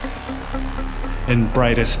In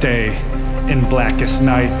brightest day, in blackest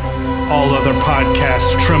night, all other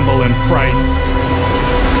podcasts tremble in fright.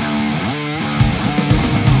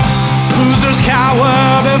 Losers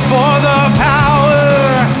cower before the power.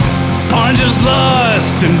 Oranges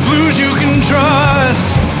lust and blues you can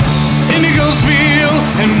trust. Indigos feel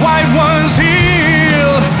and white ones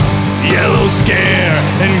heal. Yellows scare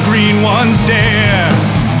and green ones dare.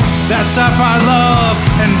 That sapphire love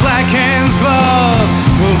and black hands glove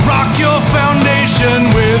will rock your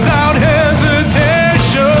foundation without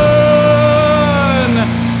hesitation.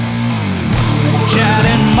 Chad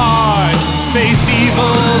and Mark face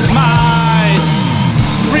evil's might.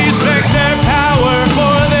 Respect their power,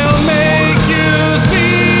 for they'll make you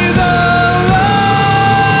see the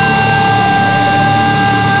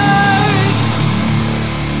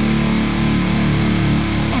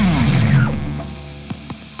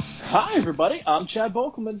Hi, everybody. I'm Chad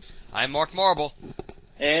Bokelman. I'm Mark Marble.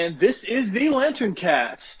 And this is the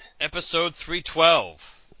LanternCast. Episode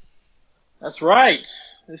 312. That's right.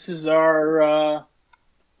 This is our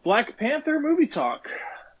Black Panther movie talk.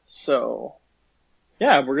 So,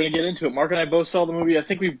 yeah, we're going to get into it. Mark and I both saw the movie. I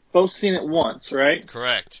think we've both seen it once, right?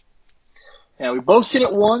 Correct. Yeah, we've both seen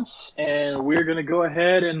it once, and we're going to go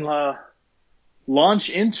ahead and launch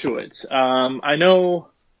into it. I know,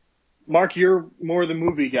 Mark, you're more the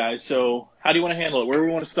movie guy, so how do you want to handle it? Where do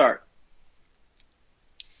we want to start?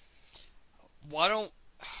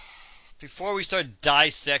 Before we start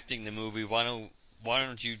dissecting the movie, why don't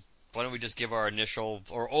we just give our initial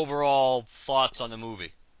or overall thoughts on the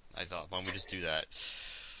movie? Why don't we just do that?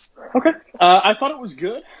 Okay. I thought it was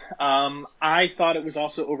good. I thought it was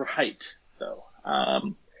also overhyped, though.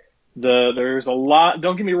 There's a lot.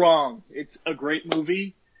 Don't get me wrong. It's a great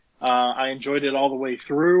movie. I enjoyed it all the way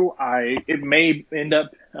through. It may end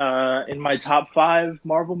up in my top 5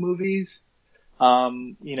 Marvel movies.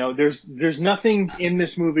 There's nothing in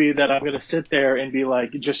this movie that I'm going to sit there and be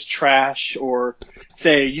like, just trash or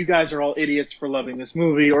say, you guys are all idiots for loving this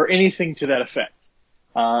movie or anything to that effect.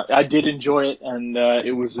 I did enjoy it, and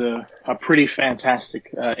it was a pretty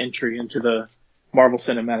fantastic entry into the Marvel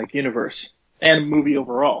Cinematic Universe and movie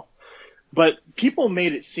overall. But people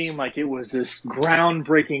made it seem like it was this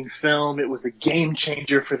groundbreaking film. It was a game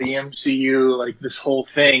changer for the MCU, like this whole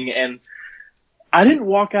thing. And I didn't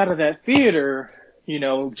walk out of that theater,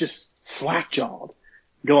 just slack-jawed,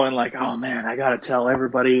 going like, oh man, I gotta tell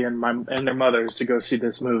everybody and their mothers to go see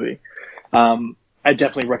this movie. I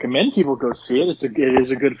definitely recommend people go see it. It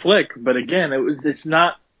is a good flick, but again, it's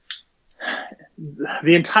not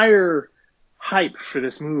the entire hype for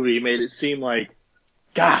this movie made it seem like,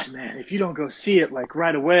 God, man, if you don't go see it like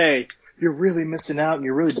right away, you're really missing out and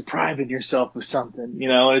you're really depriving yourself of something.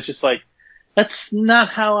 It's just like, that's not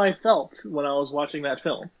how I felt when I was watching that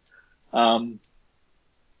film.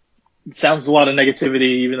 It sounds a lot of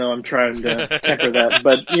negativity, even though I'm trying to temper that.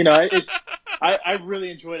 But, I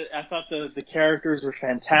really enjoyed it. I thought the characters were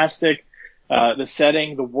fantastic. The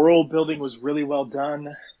setting, the world building was really well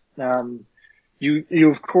done.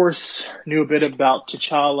 You of course knew a bit about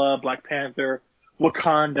T'Challa, Black Panther,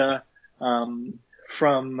 Wakanda,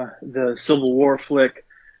 from the Civil War flick,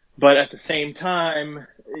 but at the same time,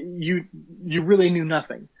 you really knew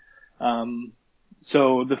nothing.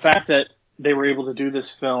 So the fact that they were able to do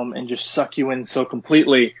this film and just suck you in so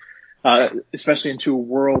completely, especially into a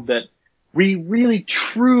world that we really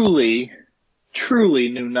truly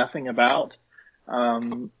knew nothing about,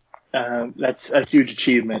 that's a huge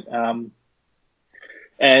achievement.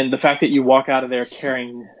 And the fact that you walk out of there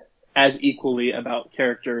caring as equally about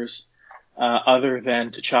characters other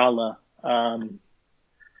than T'Challa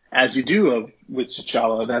as you do with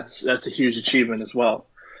T'Challa, that's a huge achievement as well.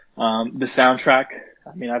 The soundtrack,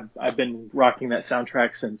 I mean, I've been rocking that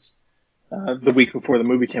soundtrack since the week before the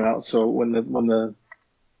movie came out. So when the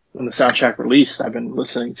soundtrack released, I've been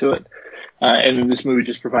listening to it, and this movie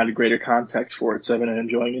just provided greater context for it, so I've been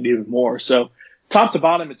enjoying it even more. So top to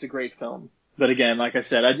bottom, it's a great film. But again, like I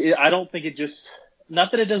said, I don't think it just.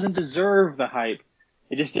 Not that it doesn't deserve the hype,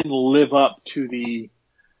 it just didn't live up to the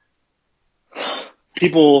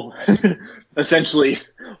people essentially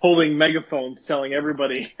holding megaphones telling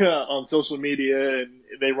everybody on social media and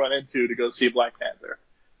they run into to go see Black Panther.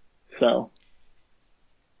 So.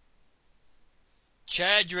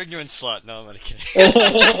 Chad, you're ignorant slut. No, I'm only kidding.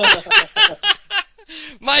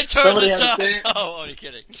 My turn to talk. Oh, only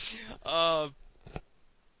kidding.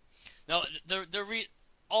 No,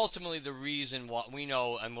 ultimately, the reason why we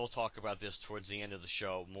know, and we'll talk about this towards the end of the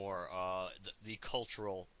show more, the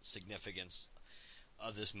cultural significance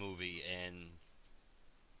of this movie,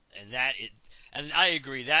 and I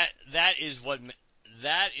agree that is what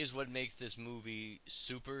that is what makes this movie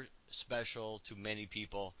super special to many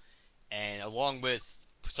people, and along with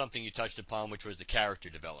something you touched upon, which was the character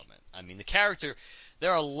development. I mean,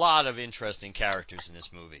 there are a lot of interesting characters in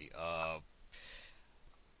this movie,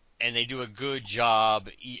 and they do a good job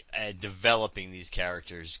at developing these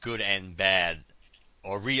characters, good and bad,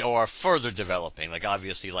 or further developing. Like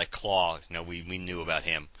obviously, like Claw, we knew about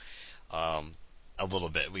him a little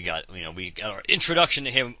bit. We got our introduction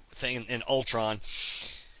to him thing in Ultron,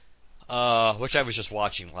 which I was just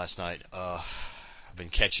watching last night. I've been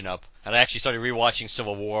catching up, and I actually started rewatching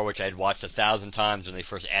Civil War, which I had watched 1,000 times when they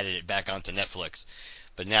first added it back onto Netflix.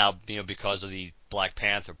 But now, because of the Black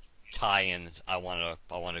Panther tie-in, I want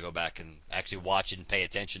to go back and actually watch it and pay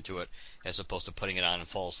attention to it, as opposed to putting it on and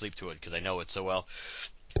fall asleep to it because I know it so well.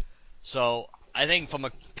 So I think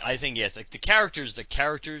yes, like the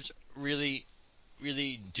characters really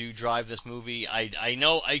do drive this movie.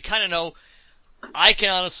 I kind of know. I can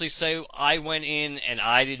honestly say I went in and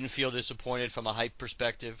I didn't feel disappointed from a hype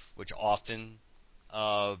perspective, which often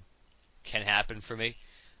can happen for me.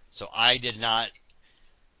 So I did not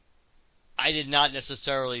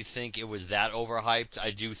necessarily think it was that overhyped. I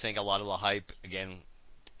do think a lot of the hype, again,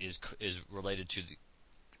 is related to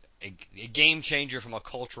a game changer from a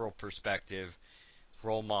cultural perspective,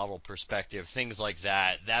 role model perspective, things like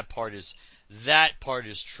that. That part is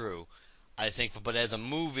true, I think. But as a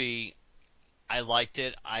movie, I liked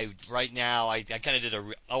it. Right now I kind of did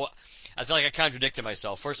I feel like I contradicted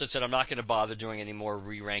myself. First I said I'm not going to bother doing any more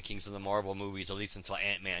re-rankings of the Marvel movies, at least until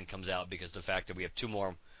Ant-Man comes out, because the fact that we have 2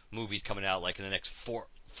 more movies coming out like in the next 4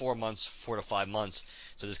 to 5 months,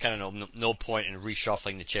 so there's kind of no point in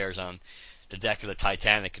reshuffling the chairs on the deck of the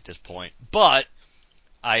Titanic at this point. But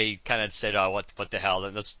I kind of said, what the hell?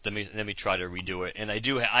 Let me try to redo it. And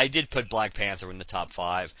I did put Black Panther in the top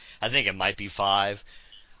 5. I think it might be 5.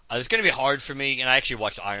 It's going to be hard for me, and I actually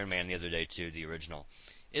watched Iron Man the other day too, the original.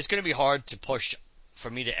 It's going to be hard for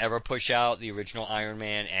me to ever push out the original Iron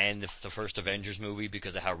Man and the first Avengers movie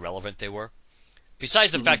because of how relevant they were.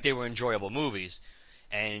 Besides the fact they were enjoyable movies,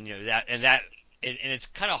 and it's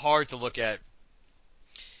kind of hard to look at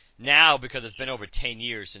now because it's been over 10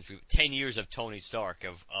 years 10 years of Tony Stark,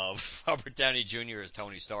 of Robert Downey Jr. as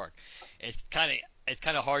Tony Stark. It's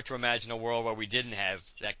kind of hard to imagine a world where we didn't have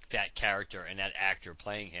that character and that actor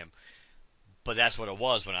playing him. But that's what it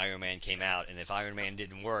was when Iron Man came out. And if Iron Man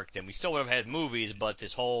didn't work, then we still would have had movies, but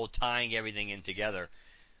this whole tying everything in together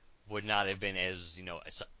would not have been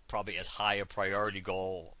probably as high a priority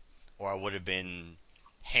goal, or would have been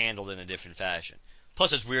handled in a different fashion.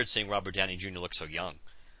 Plus, it's weird seeing Robert Downey Jr. look so young.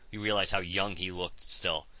 You realize how young he looked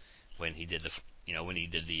still when he did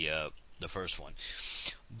the first one.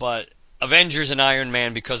 But Avengers and Iron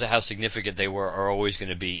Man, because of how significant they were, are always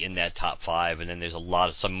going to be in that top 5. And then there's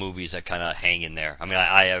some movies that kind of hang in there. I mean,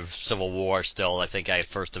 I have Civil War still. I think I have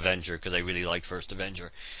First Avenger because I really liked First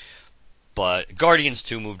Avenger. But Guardians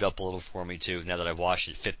 2 moved up a little for me too, now that I've watched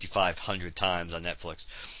it 5,500 times on Netflix.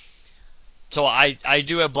 So I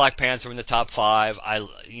do have Black Panther in the top 5.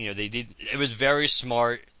 It was very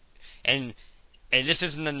smart, and this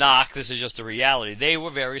isn't a knock, this is just a reality. They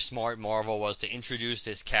were very smart, Marvel was, to introduce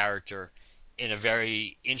this character in a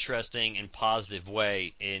very interesting and positive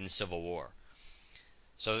way in Civil War.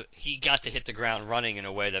 So he got to hit the ground running in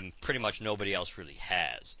a way that pretty much nobody else really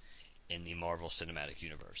has in the Marvel Cinematic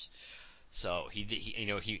Universe. So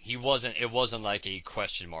he wasn't. It wasn't like a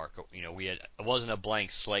question mark. It wasn't a blank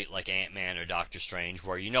slate like Ant-Man or Doctor Strange,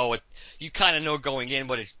 where you kind of know going in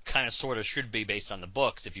what it kind of sort of should be based on the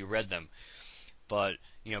books if you read them. But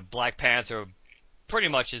Black Panther pretty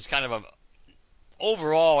much is kind of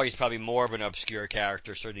overall he's probably more of an obscure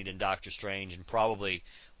character certainly than Doctor Strange, and probably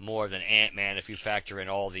more than Ant-Man if you factor in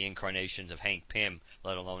all the incarnations of Hank Pym,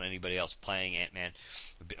 let alone anybody else playing Ant-Man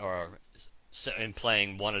and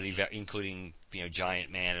playing one of the, including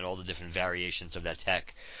Giant Man and all the different variations of that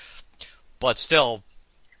tech. But still,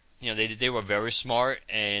 they were very smart,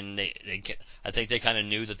 and I think they kind of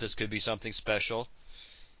knew that this could be something special,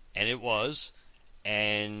 and it was.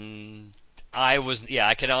 And I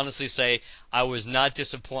can honestly say I was not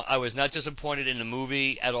disappointed in the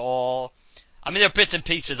movie at all. I mean, there are bits and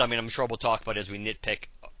pieces. I mean, I'm sure we'll talk about as we nitpick,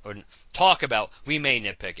 we may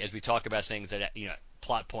nitpick as we talk about things that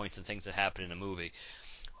plot points and things that happen in the movie.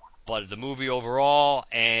 But the movie overall,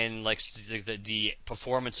 and like the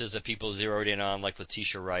performances that people zeroed in on, like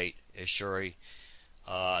Letitia Wright as Shuri,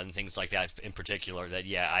 and things like that in particular, that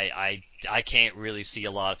I can't really see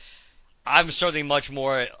a lot. I'm certainly much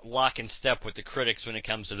more lock and step with the critics when it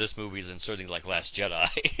comes to this movie than certainly like Last Jedi.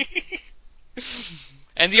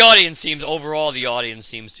 And the audience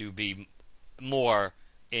seems to be more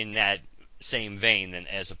in that same vein than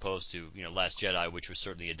as opposed to Last Jedi, which was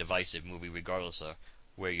certainly a divisive movie, regardless of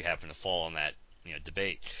where you happen to fall on that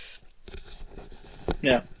debate.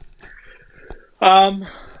 Yeah. All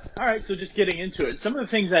right. So just getting into it, some of the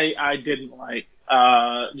things I didn't like,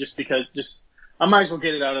 just because I might as well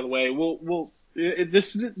get it out of the way.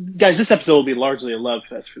 This episode will be largely a love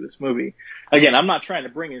fest for this movie. Again, I'm not trying to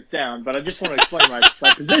bring us down, but I just want to explain my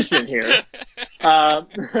position here. I'm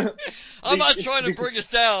not trying to bring us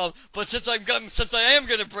down, but since I am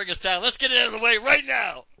going to bring us down, let's get it out of the way right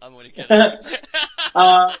now. I'm going to get it.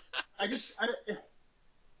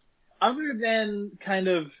 Other than kind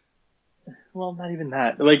of, well, not even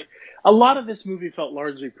that. Like, a lot of this movie felt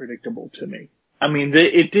largely predictable to me. I mean,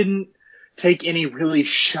 it didn't take any really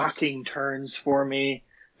shocking turns for me.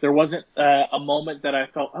 There wasn't a moment that I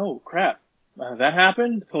felt, oh crap, that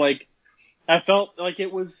happened. Like, I felt like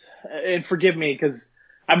it was, and forgive me, because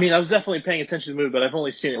I mean, I was definitely paying attention to the movie, but I've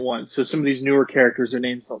only seen it once, so some of these newer characters, their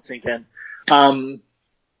names don't sink in.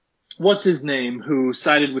 What's his name? Who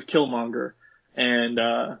sided with Killmonger and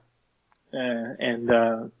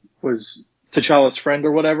was T'Challa's friend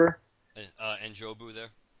or whatever? Njobu there,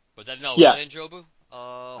 but that was that Njobu?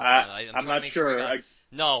 I'm not sure.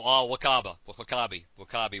 Wakaba.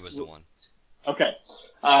 Wakabi was the one. Okay.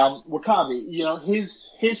 Wakabi,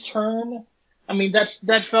 his turn, I mean,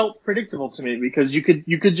 that felt predictable to me because you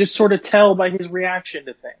could just sort of tell by his reaction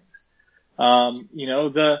to things.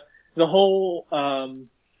 The whole,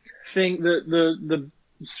 thing,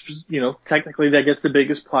 technically, I guess the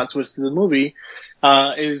biggest plot twist of the movie,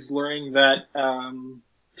 is learning that,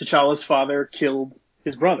 T'Challa's father killed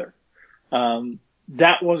his brother.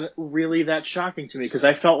 That wasn't really that shocking to me because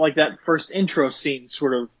I felt like that first intro scene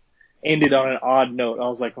sort of ended on an odd note. I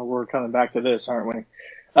was like, well, we're coming back to this, aren't we?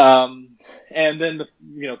 And then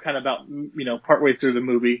kind of about, partway through the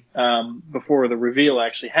movie, before the reveal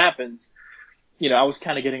actually happens, I was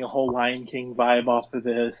kind of getting a whole Lion King vibe off of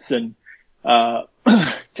this and, kind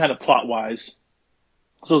of plot wise.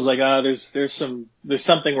 So I was like, there's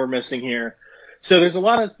something we're missing here. So there's a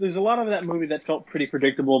lot of that movie that felt pretty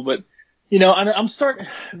predictable, but I'm starting.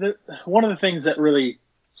 One of the things that really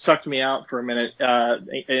sucked me out for a minute,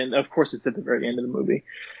 and of course it's at the very end of the movie.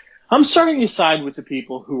 I'm starting to side with the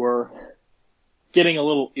people who are getting a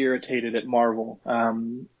little irritated at Marvel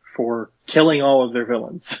for killing all of their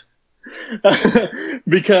villains,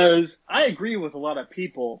 because I agree with a lot of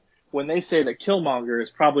people when they say that Killmonger is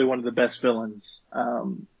probably one of the best villains,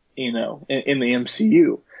 in the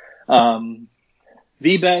MCU.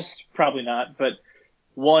 The best, probably not, but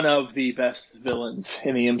one of the best villains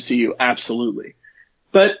in the MCU, absolutely.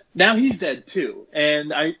 But now he's dead too.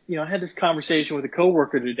 And I had this conversation with a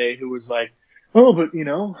coworker today who was like, oh, but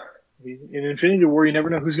in Infinity War, you never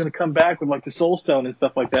know who's going to come back with like the Soul Stone and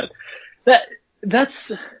stuff like that.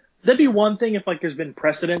 That'd be one thing if like there's been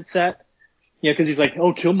precedent set, cause he's like,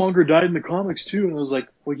 oh, Killmonger died in the comics too. And I was like,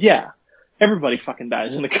 well, yeah, everybody fucking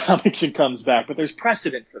dies in the comics and comes back, but there's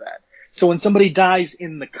precedent for that. So when somebody dies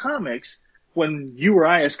in the comics, when you or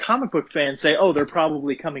I as comic book fans say, oh, they're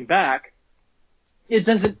probably coming back,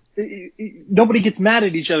 nobody gets mad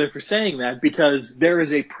at each other for saying that because there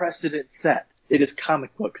is a precedent set. It is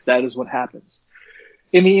comic books. That is what happens.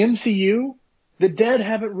 In the MCU, the dead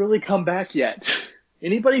haven't really come back yet.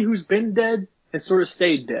 Anybody who's been dead has sort of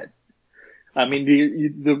stayed dead. I mean,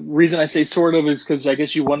 the reason I say sort of is because I guess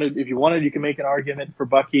if you wanted, you can make an argument for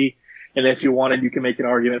Bucky. And if you wanted, you can make an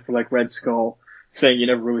argument for like Red Skull, saying you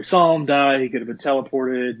never really saw him die. He could have been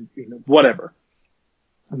teleported, whatever.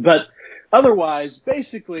 But otherwise,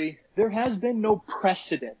 basically, there has been no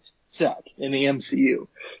precedent set in the MCU.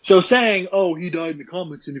 So saying, oh, he died in the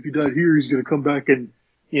comics, and if he died here, he's going to come back in,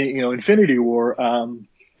 Infinity War.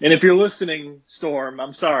 And if you're listening, Storm,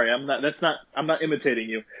 I'm sorry, I'm not imitating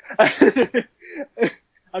you.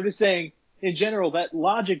 I'm just saying, in general, that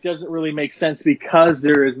logic doesn't really make sense because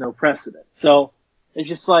there is no precedent. So it's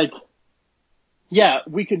just like, yeah,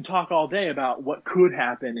 we can talk all day about what could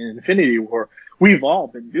happen in Infinity War. We've all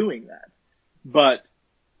been doing that. But,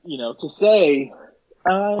 to say,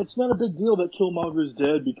 it's not a big deal that Killmonger's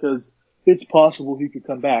dead because it's possible he could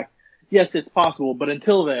come back. Yes, it's possible, but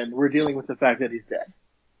until then, we're dealing with the fact that he's dead.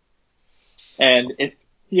 And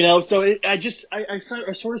I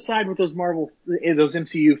sort of side with those those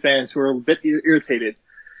MCU fans who are a bit irritated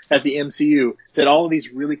at the MCU that all of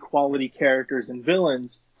these really quality characters and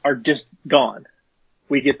villains are just gone.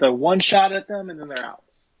 We get the one shot at them and then they're out.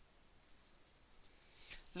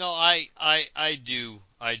 No, I do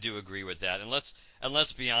agree with that. And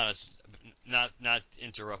let's be honest, not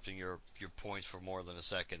interrupting your points for more than a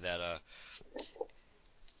second, that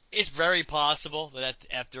It's very possible that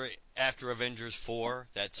after Avengers 4,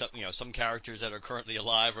 that some characters that are currently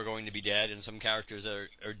alive are going to be dead, and some characters that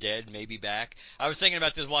are dead may be back. I was thinking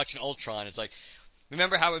about this watching Ultron. It's like,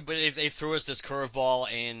 remember how they threw us this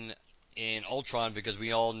curveball in Ultron because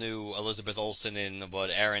we all knew Elizabeth Olsen and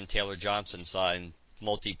Aaron Taylor Johnson signed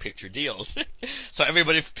multi-picture deals. So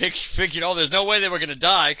everybody figured, oh, there's no way they were going to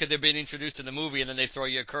die because they're being introduced in the movie, and then they throw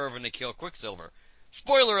you a curve and they kill Quicksilver.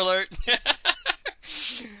 Spoiler alert!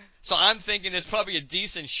 So I'm thinking there's probably a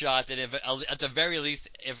decent shot that if, at the very least,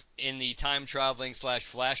 if in the time traveling /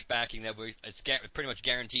 flashbacking that it's pretty much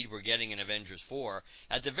guaranteed we're getting in Avengers 4,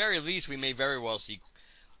 at the very least we may very well see.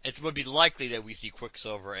 It would be likely that we see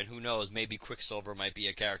Quicksilver, and who knows, maybe Quicksilver might be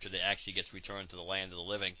a character that actually gets returned to the land of the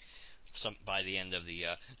living by the end of the.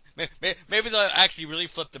 Maybe they'll actually really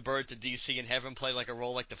flip the bird to DC and have him play like a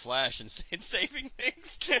role like the Flash in saving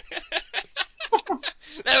things.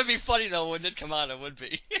 That would be funny though, wouldn't it? Come on, it would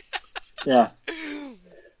be. Yeah.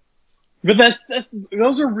 But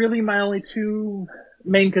those are really my only two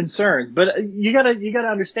main concerns. But you gotta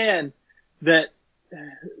understand that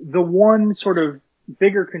the one sort of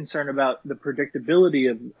bigger concern about the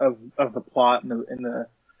predictability of the plot in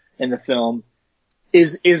the film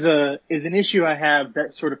is an issue I have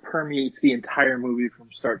that sort of permeates the entire movie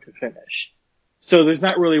from start to finish. So there's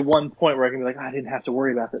not really one point where I can be like, I didn't have to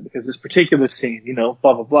worry about that because this particular scene, blah,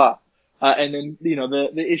 blah, blah. And then,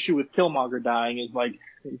 the issue with Killmonger dying is like,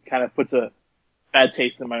 it kind of puts a bad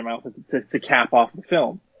taste in my mouth to cap off the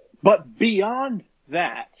film. But beyond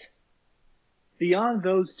those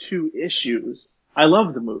two issues, I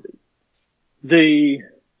love the movie. The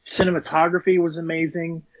cinematography was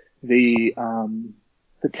amazing. The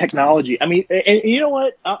technology. I mean, and you know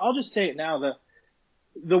what? I'll just say it now.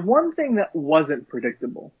 The one thing that wasn't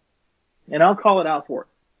predictable, and I'll call it out for it.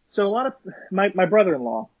 So a lot of my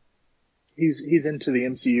brother-in-law, he's into the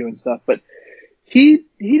MCU and stuff, but he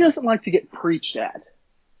doesn't like to get preached at.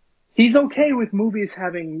 He's okay with movies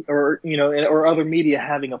having, or other media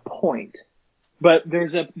having a point, but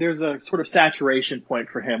there's a sort of saturation point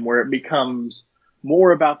for him where it becomes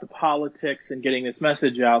more about the politics and getting this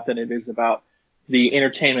message out than it is about the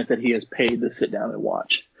entertainment that he has paid to sit down and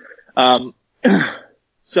watch. I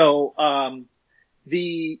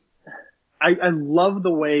love the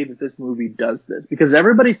way that this movie does this because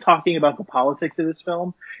everybody's talking about the politics of this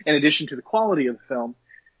film in addition to the quality of the film.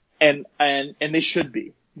 And they should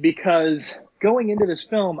be, because going into this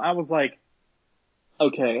film, I was like,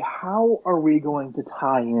 okay, how are we going to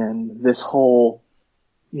tie in this whole,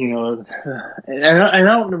 and I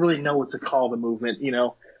don't really know what to call the movement,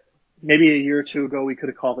 maybe a year or two ago we could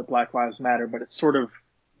have called it Black Lives Matter, but it's sort of,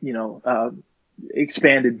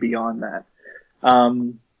 expanded beyond that.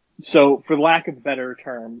 So for lack of a better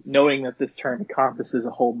term, knowing that this term encompasses a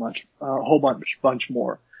whole bunch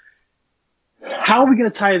more, how are we going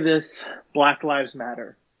to tie this Black Lives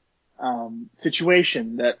Matter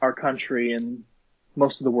situation that our country and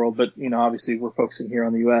most of the world, but obviously we're focusing here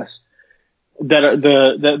on the U.S.,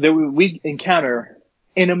 that we encounter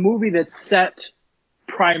in a movie that's set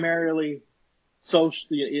primarily,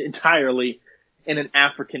 entirely in an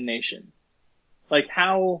African nation? Like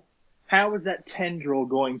how is that tendril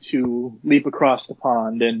going to leap across the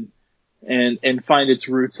pond and find its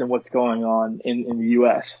roots in what's going on in the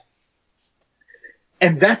U.S.?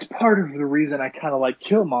 And that's part of the reason I kind of like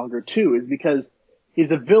Killmonger too, is because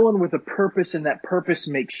he's a villain with a purpose, and that purpose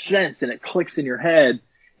makes sense and it clicks in your head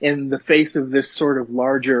in the face of this sort of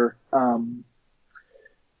larger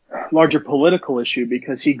political issue,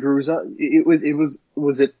 because he grows up.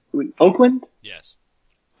 Was it Oakland? Yes.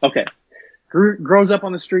 Okay. Grows up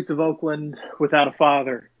on the streets of Oakland without a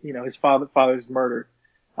father. His father's murdered.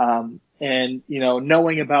 And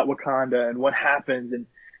knowing about Wakanda and what happens, and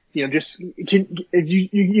you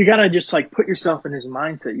gotta just like put yourself in his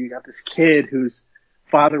mindset. You got this kid whose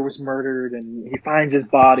father was murdered, and he finds his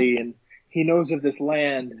body, and he knows of this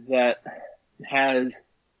land that has,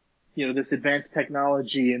 this advanced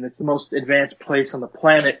technology, and it's the most advanced place on the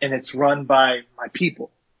planet, and it's run by my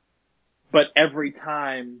people. But every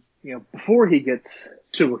time, before he gets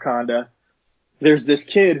to Wakanda, there's this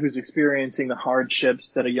kid who's experiencing the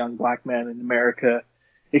hardships that a young black man in America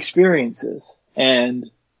experiences.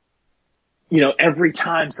 And, every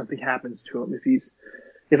time something happens to him, if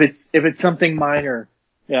it's something minor,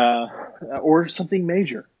 or something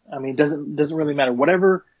major, I mean, doesn't really matter.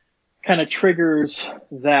 Whatever kind of triggers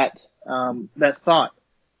that thought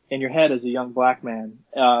in your head as a young black man,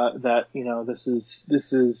 that,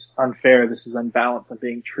 this is unfair, this is unbalanced, I'm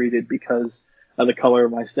being treated because of the color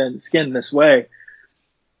of my skin this way.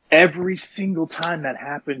 Every single time that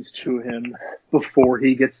happens to him before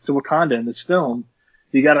he gets to Wakanda in this film,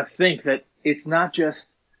 you got to think that it's not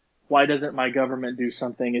just, why doesn't my government do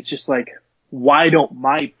something? It's just like, why don't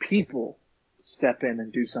my people step in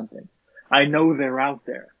and do something? I know they're out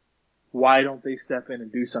there. Why don't they step in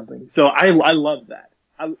and do something? So I love that.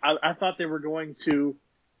 I thought they were going to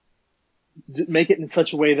make it in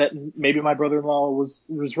such a way that maybe my brother-in-law was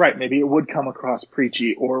right. Maybe it would come across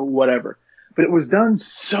preachy or whatever, but it was done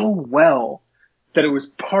so well that it was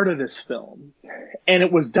part of this film, and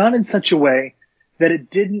it was done in such a way that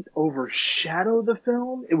it didn't overshadow the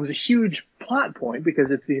film. It was a huge plot point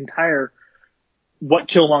because it's the entire what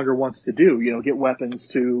Killmonger wants to do, get weapons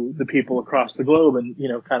to the people across the globe and,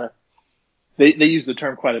 kind of, they use the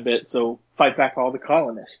term quite a bit. So fight back all the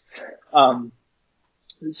colonists.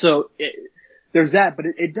 There's that, but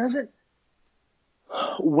it doesn't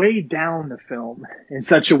weigh down the film in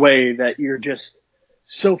such a way that you're just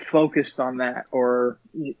so focused on that or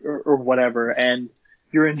whatever. And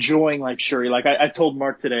you're enjoying like Shuri. Like I told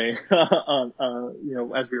Mark today, as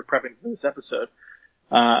we were prepping for this episode,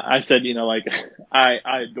 I said, I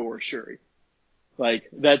adore Shuri. Like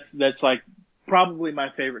that's like probably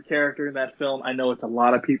my favorite character in that film. I know it's a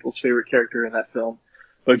lot of people's favorite character in that film,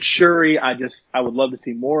 but Shuri, I would love to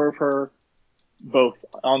see more of her, both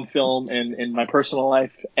on film and in my personal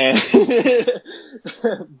life. And,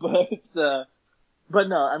 but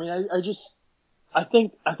no, I mean, I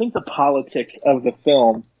think the politics of the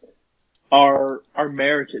film are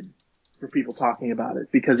merited for people talking about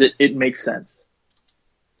it because it makes sense.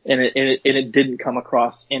 And it didn't come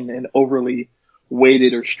across in an overly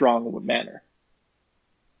weighted or strong manner.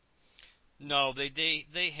 No,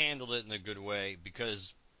 they handled it in a good way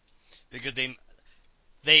because they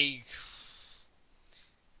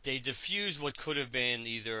diffused what could have been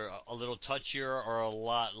either a little touchier or a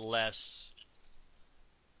lot less.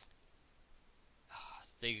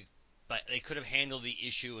 They could have handled the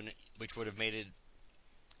issue, which would have made it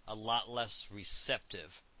a lot less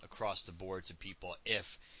receptive across the board to people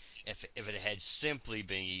if it had simply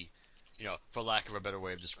been, for lack of a better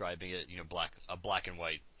way of describing it, a black and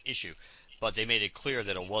white issue. But they made it clear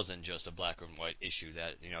that it wasn't just a black and white issue,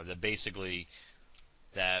 that, that basically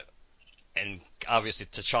that, and obviously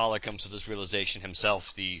T'Challa comes to this realization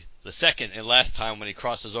himself the second and last time when he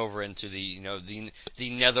crosses over into the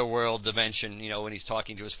netherworld dimension, when he's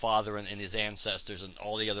talking to his father and his ancestors and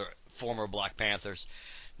all the other former Black Panthers.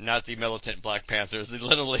 Not the militant Black Panthers, the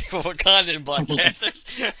literally Wakandan Black Panthers,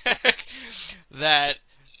 that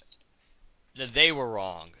they were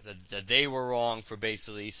wrong, that they were wrong for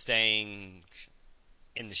basically staying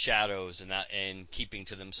in the shadows and keeping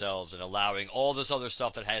to themselves and allowing all this other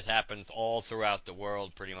stuff that has happened all throughout the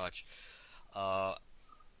world, pretty much. So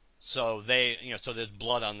so there's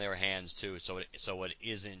blood on their hands too. So it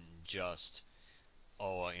isn't just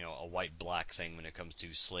a white black thing when it comes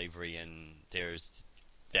to slavery, and there's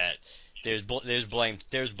blame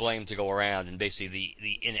to go around, and basically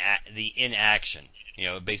the inaction,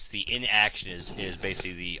 basically inaction is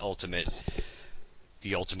basically the ultimate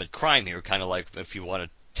crime here. Kind of like, if you want to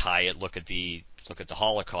tie it, look at the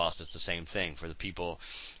Holocaust. It's the same thing for the people,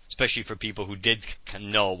 especially for people who did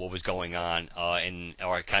know what was going on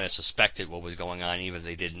or kind of suspected what was going on, even if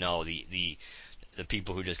they didn't know. The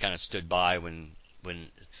people who just kind of stood by when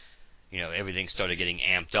everything started getting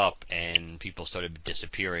amped up and people started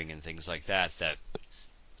disappearing and things like that. That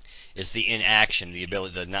it's the inaction, the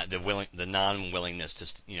ability, the non-willingness to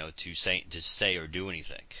say or do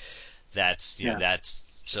anything. That's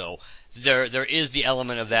so there is the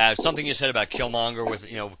element of that. Something you said about Killmonger with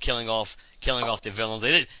killing off the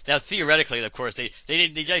villain. Now theoretically, of course, they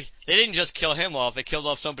didn't just kill him off. They killed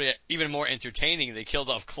off somebody even more entertaining. They killed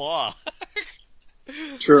off Claw.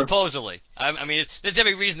 Sure. Supposedly, I mean, there's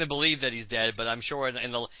every reason to believe that he's dead, but I'm sure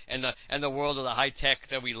in the world of the high tech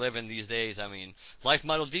that we live in these days, I mean, life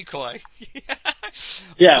model decoy.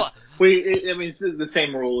 Yeah, it's the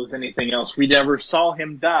same rule as anything else. We never saw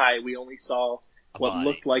him die. We only saw what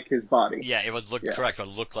looked like his body. Yeah, it would look correct. What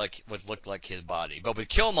looked like his body. But with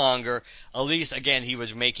Killmonger, at least again, he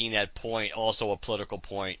was making that point, also a political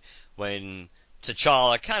point, when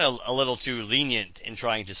T'Challa kind of a little too lenient in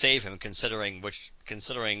trying to save him, considering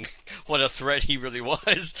what a threat he really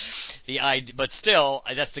was. But still,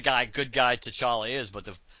 that's the good guy T'Challa is. But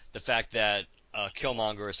the fact that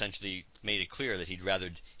Killmonger essentially made it clear that he'd rather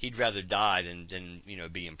die than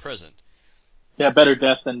be imprisoned. Yeah, better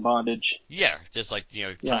death than bondage. Yeah, just like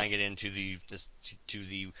tying it into the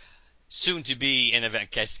soon to be in event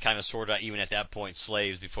kind of sort of even at that point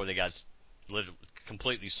slaves before they got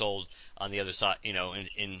completely sold on the other side,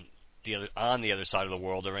 on the other side of the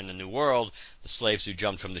world or in the New World, the slaves who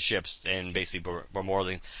jumped from the ships and basically were more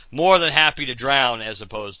than happy to drown as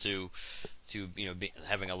opposed to to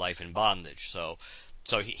having a life in bondage. So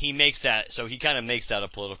he makes that. So he kind of makes that a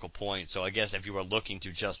political point. So I guess if you were looking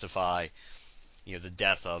to justify, the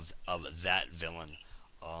death of that villain,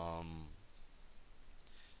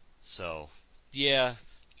 so yeah.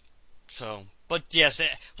 So, but yes,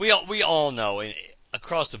 we all know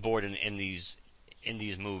across the board in these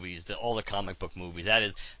movies, all the comic book movies, that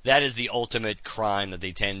is the ultimate crime, that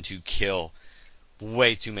they tend to kill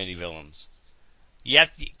way too many villains.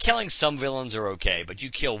 Killing some villains are okay, but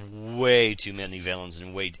you kill way too many villains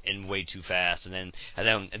and way too fast, and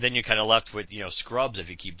then you're kind of left with scrubs if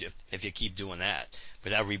you keep doing that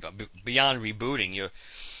without beyond rebooting.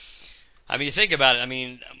 You think about it. I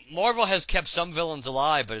mean, Marvel has kept some villains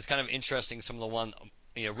alive, but it's kind of interesting. Some of the one,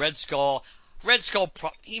 Red Skull.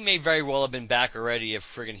 He may very well have been back already if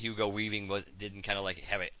friggin' Hugo Weaving didn't kind of like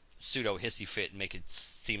have a pseudo hissy fit and make it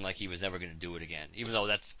seem like he was never going to do it again. Even though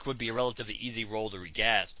that could be a relatively easy role to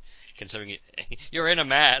recast, considering you're in a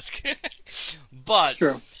mask. But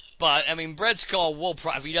True. But I mean, Red Skull will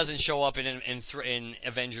if he doesn't show up in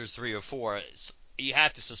Avengers 3 or 4, you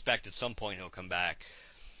have to suspect at some point he'll come back.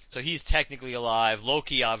 So he's technically alive.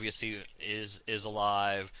 Loki obviously is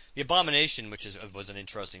alive. The Abomination, which was an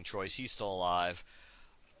interesting choice, he's still alive.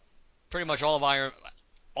 Pretty much all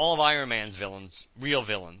of Iron Man's villains, real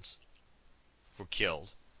villains, were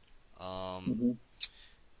killed.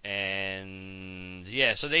 And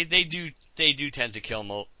yeah, so they do tend to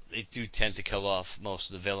kill off most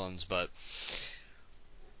of the villains, but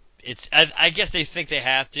I guess they think they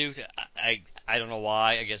have to. I don't know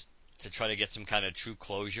why. I guess to try to get some kind of true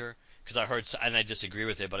closure, because I heard, and I disagree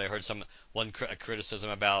with it, but I heard one criticism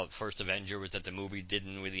about First Avenger was that the movie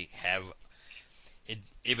didn't really have it.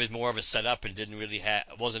 It was more of a setup and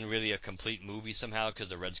wasn't really a complete movie somehow, because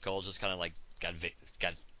the Red Skull just kind of like got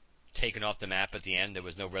taken off the map at the end. There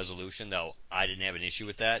was no resolution, though I didn't have an issue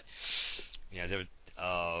with that.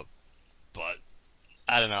 But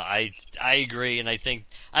I don't know. I agree, and I think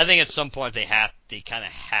at some point they kind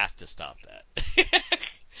of have to stop that.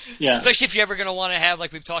 Yeah. Especially if you're ever going to want to have,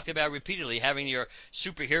 like we've talked about repeatedly, having your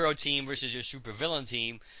superhero team versus your supervillain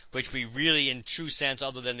team, which we really, in true sense,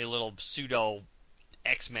 other than the little pseudo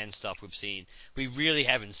X-Men stuff we've seen, we really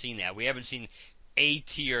haven't seen that. We haven't seen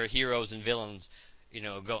A-tier heroes and villains,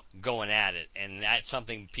 going at it, and that's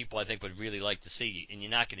something people I think would really like to see. And you're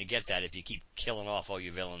not going to get that if you keep killing off all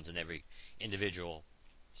your villains in every individual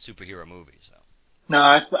superhero movie. So. No,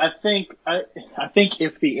 I think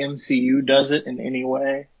if the MCU does it in any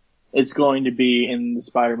way, it's going to be in the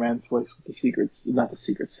Spider-Man flicks with not the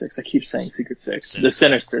Secret Six. I keep saying Secret Six. The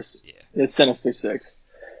Sinister. Yeah. The Sinister Six.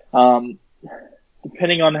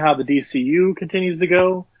 Depending on how the DCU continues to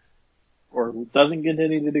go, or doesn't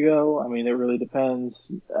continue to go, I mean, it really depends.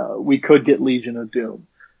 We could get Legion of Doom,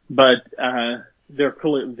 but they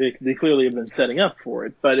clearly have been setting up for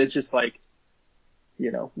it. But it's just like,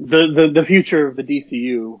 the future of the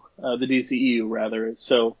DCEU rather, is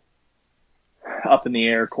so up in the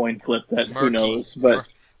air, coin flip that murky, who knows. But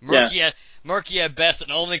murky at best,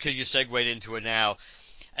 and only because you segued into it now.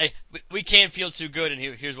 We can't feel too good, and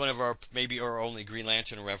here's one of our maybe our only Green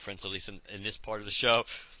Lantern reference, at least in this part of the show.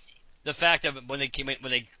 The fact that when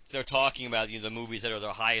they're talking about the movies that are their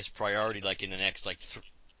highest priority, like in the next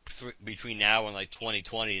between now and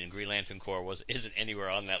 2020, and Green Lantern Corps isn't anywhere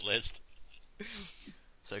on that list.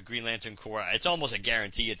 So Green Lantern Corps, it's almost a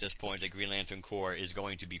guarantee at this point that Green Lantern Corps is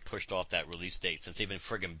going to be pushed off that release date, since they've been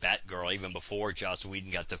friggin' Batgirl even before Joss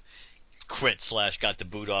Whedon got to quit / got to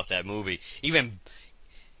boot off that movie. Even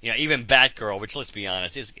Batgirl, which, let's be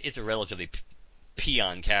honest, is a relatively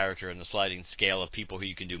peon character in the sliding scale of people who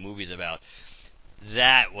you can do movies about.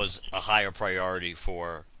 That was a higher priority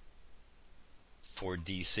for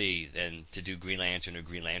DC than to do Green Lantern or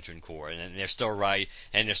Green Lantern Corps, and they're still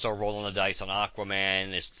rolling the dice on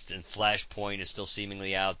Aquaman, and Flashpoint is still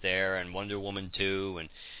seemingly out there, and Wonder Woman 2,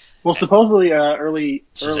 supposedly early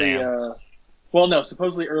Shazam.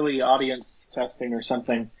 early audience testing or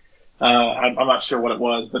something. I'm not sure what it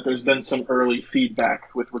was, but there's been some early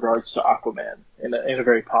feedback with regards to Aquaman in a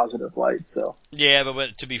very positive light. So yeah,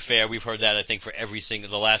 but to be fair, we've heard that I think for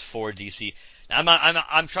the last 4 DC. I'm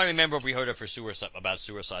trying to remember if we heard it for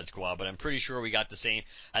Suicide Squad, but I'm pretty sure we got the same.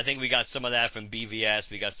 I think we got some of that from BVS,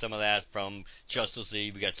 we got some of that from Justice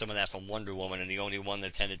League, we got some of that from Wonder Woman, and the only one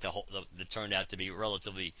that turned out to be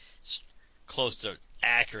relatively close to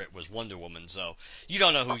accurate was Wonder Woman. So you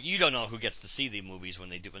don't know who gets to see the movies when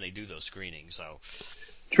they do those screenings. So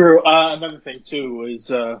true. Another thing too is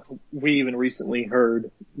we even recently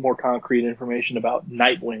heard more concrete information about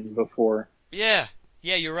Nightwing before. Yeah.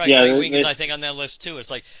 Yeah, you're right. Yeah, Nightwing is, I think, on that list too. It's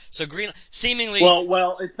like, so Green, seemingly.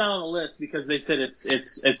 Well, it's not on the list because they said it's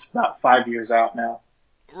about 5 years out now.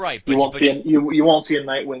 Right, You but won't see you won't see a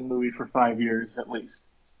Nightwing movie for 5 years at least.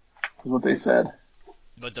 Is what they said.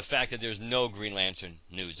 but the fact that there's no Green Lantern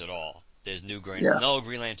news at all. There's no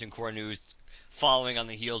Green Lantern Corps news following on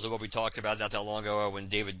the heels of what we talked about not that long ago when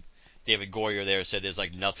David Goyer there said there's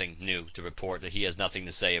like nothing new to report, that he has nothing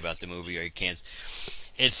to say about the movie, or he can't.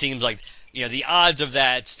 It seems like, the odds of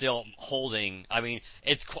that still holding. I mean,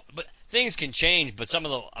 but things can change. But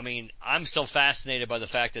I'm still fascinated by the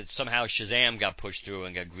fact that somehow Shazam got pushed through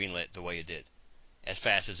and got greenlit the way it did, as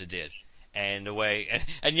fast as it did, and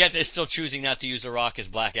yet they're still choosing not to use The Rock as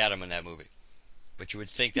Black Adam in that movie. But you would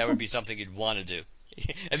think that would be something you'd want to do.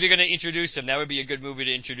 If you're going to introduce him, that would be a good movie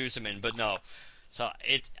to introduce him in. But no, so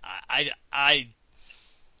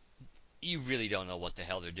you really don't know what the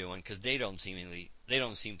hell they're doing, because they don't seem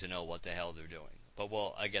to know what the hell they're doing. But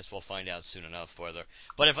I guess we'll find out soon enough whether.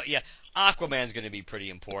 But Aquaman's going to be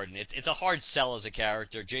pretty important. It's a hard sell as a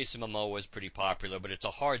character. Jason Momoa is pretty popular, but it's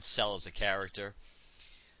a hard sell as a character.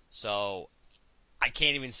 So I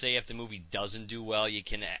can't even say if the movie doesn't do well. You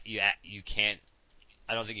can't.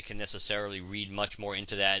 I don't think you can necessarily read much more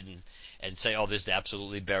into that and say, oh, this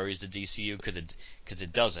absolutely buries the DCU, because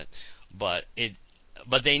it doesn't. But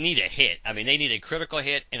they need a hit. I mean, they need a critical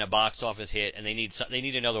hit and a box office hit, and they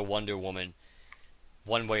need another Wonder Woman,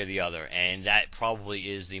 one way or the other, and that probably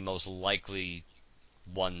is the most likely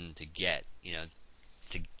one to get.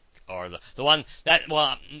 Or the one that,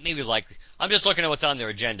 well, maybe likely. I'm just looking at what's on their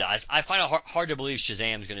agenda. I find it hard to believe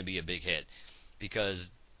Shazam's going to be a big hit,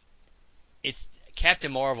 because it's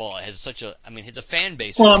Captain Marvel has such a, the fan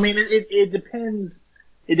base. Well, it depends.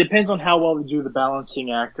 It depends on how well they do the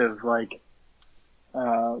balancing act of like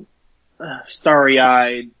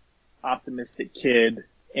starry-eyed, optimistic kid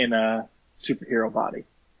in a superhero body.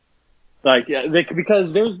 Like,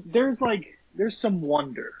 because there's some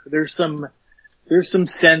wonder, there's some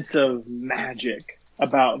sense of magic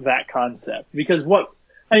about that concept. Because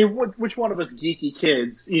which one of us geeky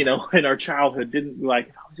kids, in our childhood didn't like,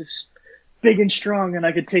 I was just big and strong and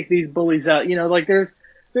I could take these bullies out, like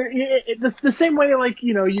it's the same way, like,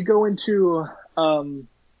 you go into,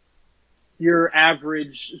 your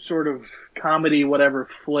average sort of comedy, whatever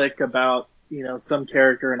flick about, some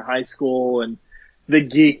character in high school and the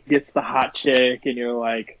geek gets the hot chick and you're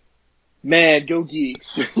like, man, go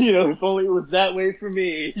geeks. If only it was that way for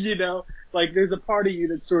me, like there's a part of you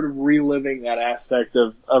that's sort of reliving that aspect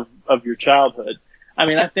of your childhood.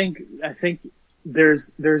 I think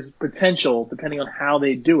there's potential, depending on how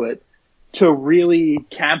they do it, to really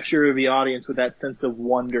capture the audience with that sense of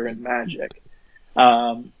wonder and magic.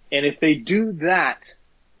 And if they do that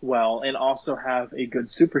well and also have a good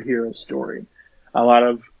superhero story, a lot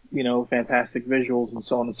of, fantastic visuals and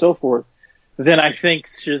so on and so forth, then I think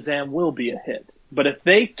Shazam will be a hit. But if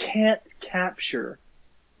they can't capture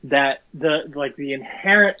that, the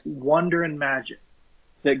inherent wonder and magic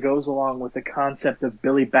that goes along with the concept of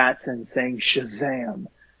Billy Batson saying Shazam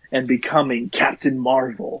and becoming Captain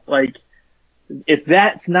Marvel, like, if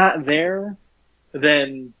that's not there,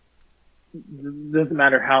 then it doesn't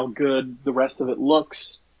matter how good the rest of it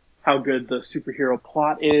looks, how good the superhero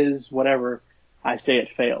plot is, whatever, I say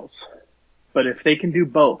it fails. But if they can do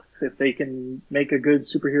both, if they can make a good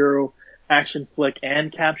superhero action flick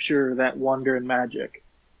and capture that wonder and magic,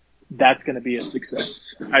 that's going to be a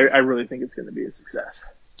success. I really think it's going to be a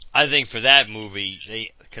success. I think for that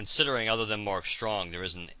movie, considering other than Mark Strong, there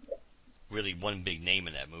isn't really one big name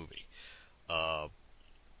in that movie.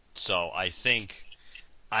 So I think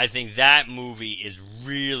that movie is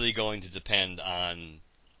really going to depend on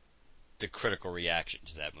the critical reaction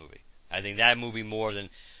to that movie. I think that movie more than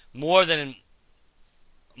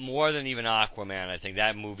even Aquaman, I think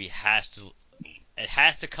that movie has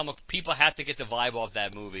to come. People have to get the vibe off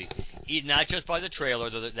that movie, not just by the trailer,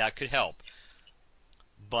 though that could help.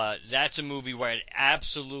 But that's a movie where it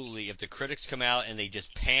absolutely, if the critics come out and they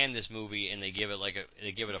just pan this movie and they give it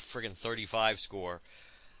a friggin' 35 score,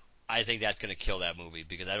 I think that's going to kill that movie,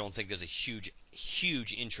 because I don't think there's a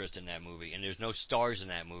huge interest in that movie, and there's no stars in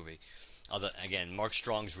that movie. Again, Mark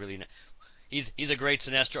Strong's really he's a great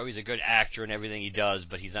Sinestro, he's a good actor in everything he does,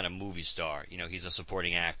 but he's not a movie star. He's a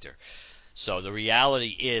supporting actor. So the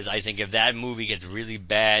reality is, I think if that movie gets really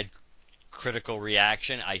bad critical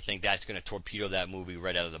reaction, I think that's going to torpedo that movie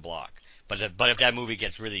right out of the block. But if that movie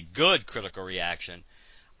gets really good critical reaction,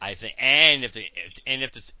 I think, and if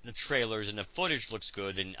the trailers and the footage looks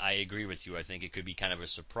good, then I agree with you. I think it could be kind of a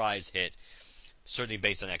surprise hit, certainly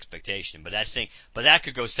based on expectation. But that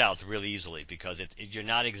could go south real easily, because you're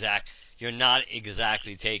you're not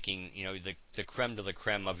exactly taking, the creme de la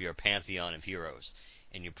creme of your pantheon of heroes,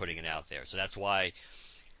 and you're putting it out there. So that's why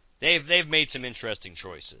they've made some interesting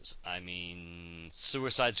choices. I mean,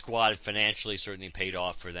 Suicide Squad financially certainly paid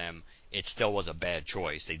off for them. It still was a bad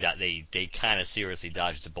choice. They kind of seriously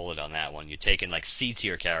dodged the bullet on that one. You're taking like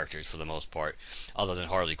C-tier characters for the most part, other than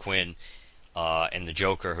Harley Quinn and the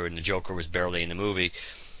Joker, and the Joker was barely in the movie.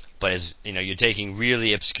 But as you're taking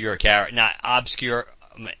really obscure characters, not obscure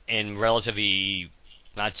and relatively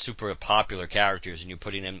not super popular characters, and you're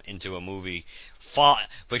putting them into a movie.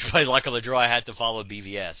 Which by luck of the draw, I had to follow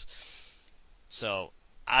BVS. So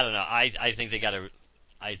I don't know. I think they got to.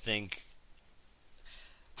 I think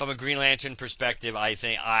from a Green Lantern perspective, I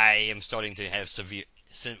think I am starting to have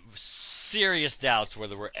serious doubts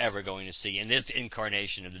whether we're ever going to see in this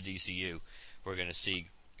incarnation of the DCU, we're going to see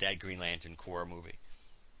that Green Lantern Corps movie.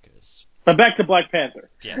 But back to Black Panther.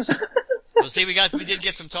 Yes. Well, see, we did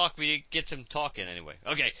get some talk. We did get some talk in anyway.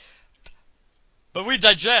 Okay. But we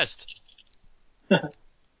digest. All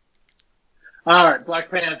right, Black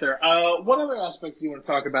Panther. What other aspects do you want to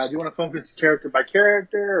talk about? Do you want to focus character by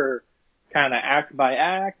character, or kind of act by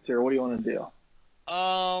act, or what do you want to do?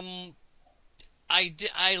 I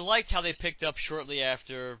liked how they picked up shortly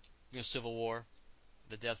after Civil War,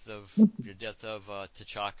 the death of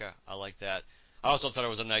T'Chaka. I like that. I also thought it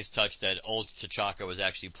was a nice touch that old T'Chaka was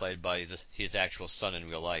actually played by his actual son in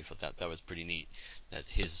real life. I thought that was pretty neat. That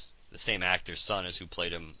the same actor's son is who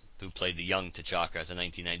played the young T'Chaka, the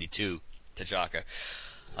 1992 T'Chaka.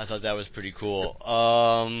 I thought that was pretty cool.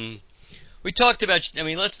 We talked about. I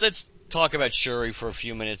mean, let's talk about Shuri for a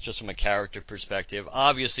few minutes, just from a character perspective.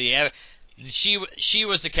 Obviously, she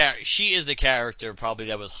is the character probably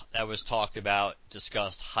that was talked about,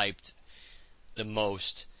 discussed, hyped the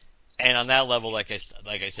most. And on that level, like I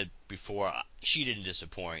said before, she didn't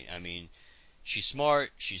disappoint. I mean, she's smart,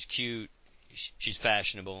 she's cute, she's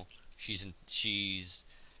fashionable, she's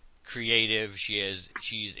creative, she's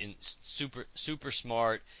super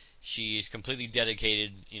smart, she's completely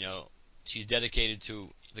dedicated. She's dedicated to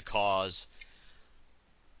the cause.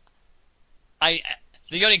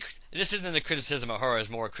 This isn't a criticism of her; it's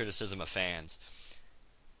more a criticism of fans.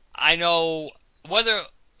 I know whether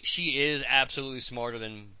she is absolutely smarter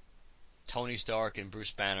than Tony Stark and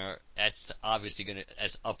Bruce Banner, that's obviously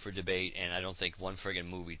that's up for debate, and I don't think one friggin'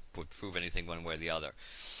 movie would prove anything one way or the other.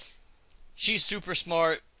 She's super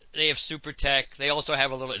smart. They have super tech. They also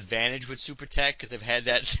have a little advantage with super tech because they've had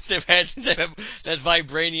that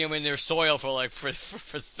vibranium in their soil for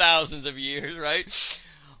thousands of years, right?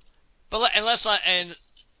 But and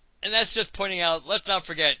that's just pointing out. Let's not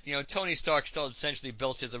forget, Tony Stark still essentially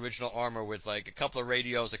built his original armor with a couple of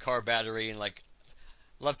radios, a car battery, and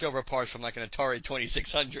leftover parts from an Atari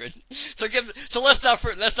 2600. So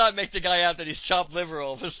let's not make the guy out that he's chopped liver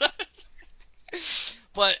all of a sudden.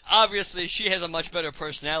 But obviously she has a much better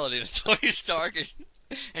personality than Tony Stark,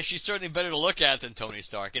 and she's certainly better to look at than Tony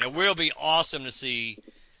Stark. And it will be awesome to see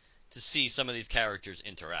some of these characters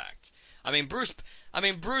interact. Bruce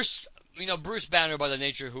Banner, by the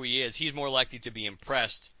nature of who he is, he's more likely to be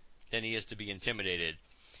impressed than he is to be intimidated.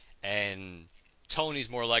 And Tony's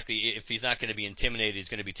more likely, if he's not going to be intimidated, he's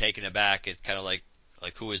going to be taken aback. It's kind of like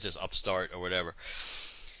who is this upstart or whatever.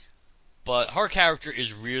 But her character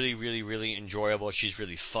is really, really, really enjoyable. She's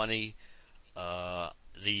really funny.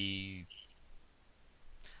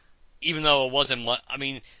 Even though it wasn't much,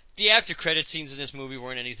 the after credit scenes in this movie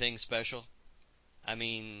weren't anything special.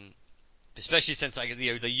 Especially since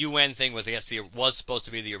the UN thing was supposed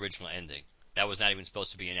to be the original ending. That was not even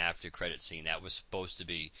supposed to be an after credit scene. That was supposed to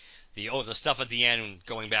be the stuff at the end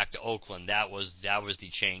going back to Oakland. That was the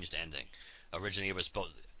changed ending. Originally, it was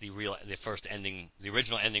the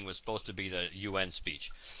original ending was supposed to be the UN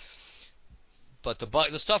speech. But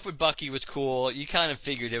the stuff with Bucky was cool. You kind of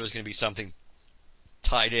figured there was going to be something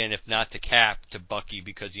tied in, if not to Cap, to Bucky,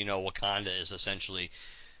 because Wakanda is essentially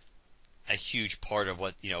a huge part of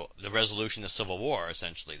what the resolution of Civil War.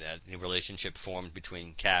 Essentially, that the relationship formed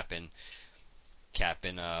between Cap and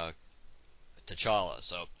T'Challa.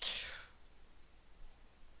 So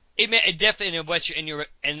it definitely whets you,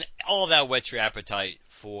 and all of that whets your appetite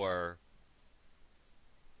for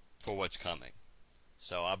what's coming.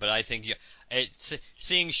 So, but I think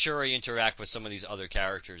seeing Shuri interact with some of these other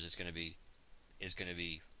characters is going to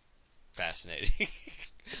be fascinating.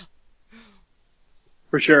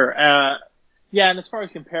 For sure. Yeah, and as far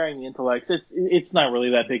as comparing the intellects, it's not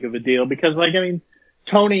really that big of a deal because,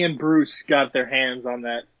 Tony and Bruce got their hands on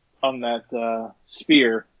that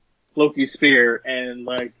spear, Loki's spear, and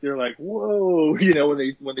they're like, whoa,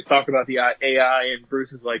 when they talk about the AI, and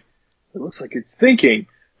Bruce is like, it looks like it's thinking.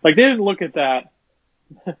 They didn't look at that.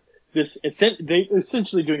 They they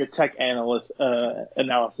essentially doing a tech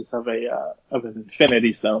analysis of an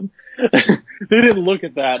Infinity Stone. They didn't look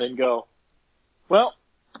at that and go, well,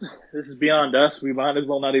 this is beyond us. We might as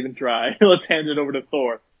well not even try. Let's hand it over to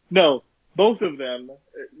Thor. No, both of them,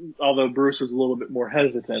 although Bruce was a little bit more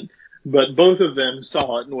hesitant, but both of them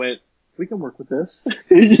saw it and went, we can work with this.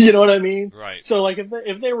 You know what I mean? Right. So like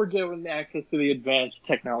if they were given access to the advanced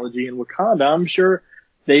technology in Wakanda, I'm sure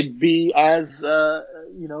they'd be as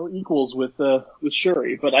equals with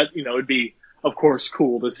Shuri. But it'd be of course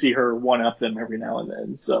cool to see her one up them every now and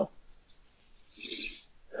then. So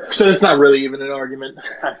it's not really even an argument.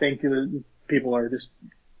 I think people are just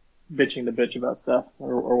bitching the bitch about stuff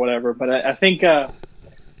or whatever. But I think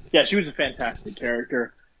she was a fantastic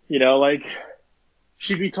character. Like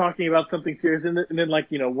she'd be talking about something serious, and then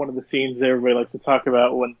one of the scenes that everybody likes to talk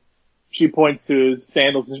about when she points to his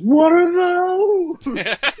sandals and says, what are those?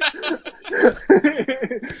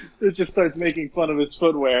 It just starts making fun of his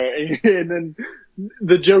footwear. And then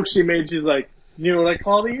the joke she made, she's like, you know what I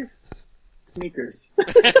call these? Sneakers.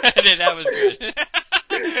 That was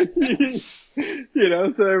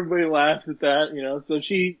good. So everybody laughs at that, so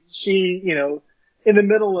she, in the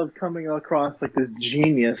middle of coming across like this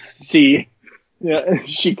genius, she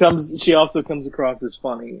also comes across as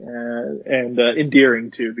funny and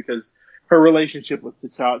endearing too, because her relationship with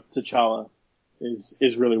T'Challa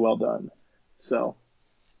is really well done. So,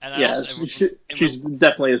 she's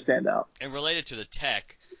definitely a standout. And related to the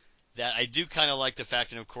tech, that I do kind of like the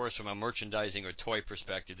fact, and of course from a merchandising or toy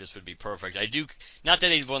perspective, this would be perfect. I do, not that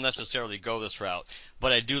they will necessarily go this route,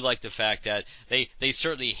 but I do like the fact that they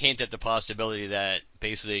certainly hint at the possibility that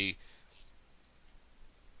basically,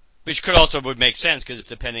 which would make sense because it's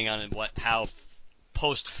depending on how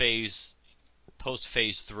post phase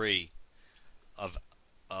 3 of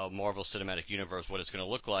Marvel Cinematic Universe, what it's going to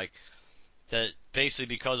look like. That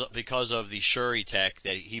basically because of the Shuri tech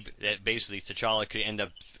that basically T'Challa could end up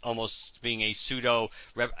almost being a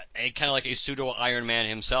kind of like a pseudo Iron Man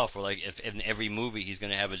himself, or like if in every movie he's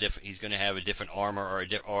going to have a different armor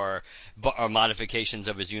or modifications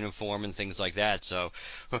of his uniform and things like that. So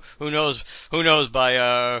who knows by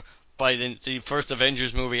the first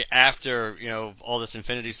Avengers movie, after all this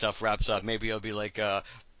Infinity stuff wraps up, maybe he'll be like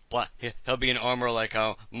he'll be in armor like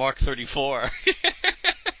Mark 34.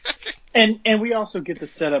 And we also get the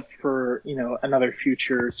setup for, another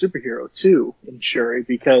future superhero too in Shuri,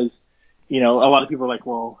 because, a lot of people are like,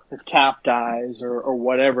 well, if Cap dies or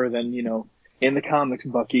whatever, then, in the comics,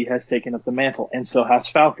 Bucky has taken up the mantle, and so has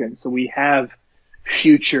Falcon. So we have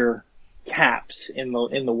future Caps in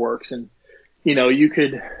the works, and, you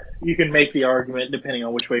can make the argument, depending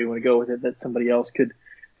on which way you want to go with it, that somebody else could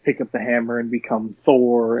pick up the hammer and become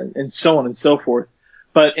Thor and so on and so forth.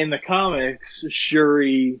 But in the comics,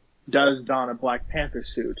 Shuri does don a Black Panther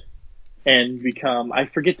suit and become, I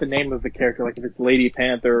forget the name of the character, like if it's Lady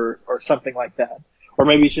Panther or something like that, or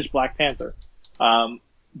maybe it's just Black Panther.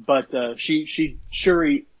 But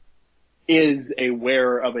Shuri is a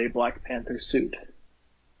wearer of a Black Panther suit.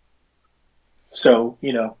 So,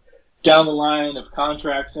 down the line of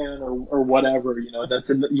contracts in or whatever, that's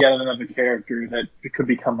yet another character that could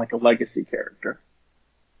become like a legacy character.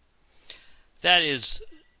 That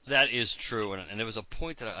is true, and there was a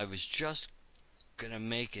point that I was just gonna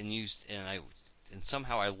make and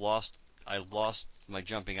somehow I lost my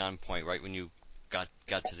jumping on point right when you got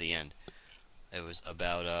to the end. It was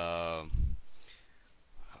about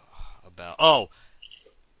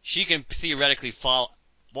she can theoretically fall.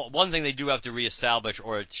 Well, one thing they do have to reestablish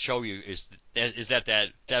or show you is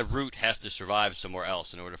that root has to survive somewhere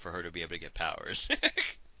else in order for her to be able to get powers.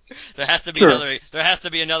 There has to be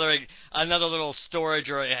another little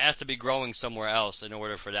storage, or it has to be growing somewhere else in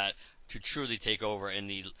order for that to truly take over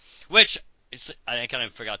I kind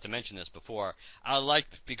of forgot to mention this before.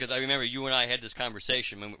 Because I remember you and I had this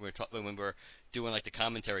conversation when we were doing like the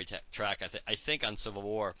commentary track. I think on Civil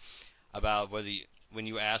War, about when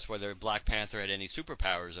you asked whether Black Panther had any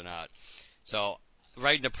superpowers or not. So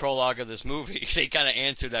right in the prologue of this movie, they kind of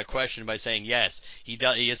answered that question by saying yes, he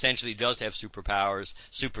essentially does have superpowers,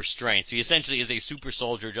 super strength. So he essentially is a super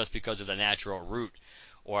soldier just because of the natural root,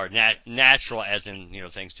 or natural as in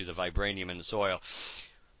thanks to the vibranium in the soil,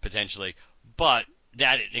 potentially. But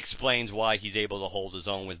that explains why he's able to hold his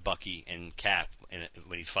own with Bucky and Cap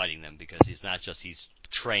when he's fighting them, because he's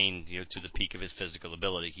trained to the peak of his physical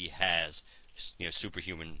ability. He has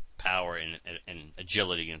superhuman power and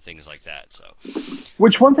agility and things like that. So,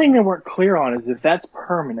 which one thing they weren't clear on is if that's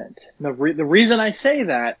permanent. The reason I say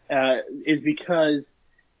that is because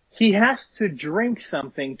he has to drink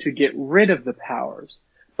something to get rid of the powers.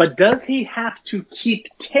 But does he have to keep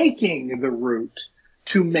taking the root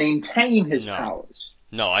to maintain his No. powers.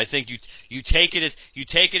 No, I think you take it as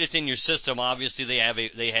it's in your system. Obviously, they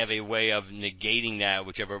have a way of negating that,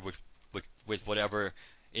 with whatever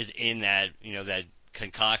is in that that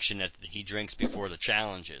concoction that he drinks before the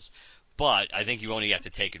challenges. But I think you only have to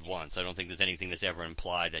take it once. I don't think there's anything that's ever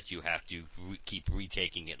implied that you have to keep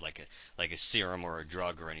retaking it like a serum or a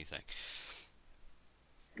drug or anything.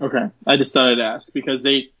 Okay, I just thought I'd ask because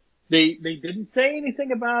they didn't say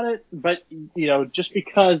anything about it, but just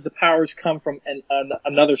because the powers come from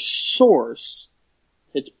another source,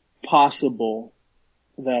 it's possible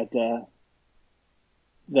that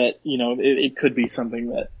it could be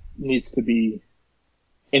something that needs to be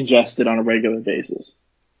ingested on a regular basis.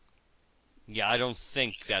 Yeah, I don't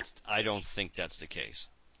think that's the case.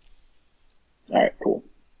 All right, cool.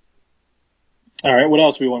 All right, what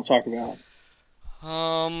else do we want to talk about?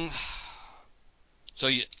 So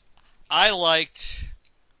I liked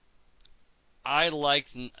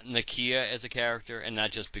Nakia as a character, and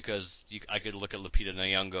not just because I could look at Lupita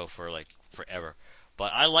Nyong'o for forever,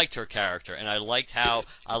 but I liked her character, and I liked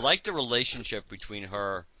the relationship between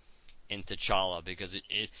her and T'Challa, because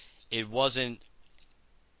it wasn't.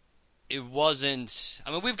 I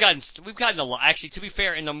mean, we've gotten a lot. Actually, to be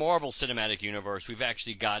fair, in the Marvel Cinematic Universe, we've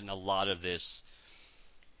actually gotten a lot of this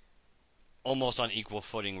almost on equal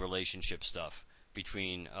footing relationship stuff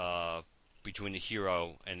between the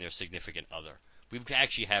hero and their significant other. We've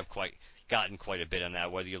actually gotten quite a bit on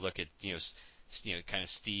that. Whether you look at kind of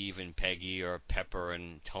Steve and Peggy, or Pepper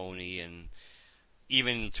and Tony, and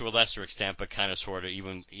even to a lesser extent, but kind of sort of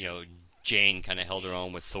even Jane kind of held her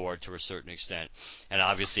own with Thor to a certain extent, and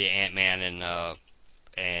obviously Ant-Man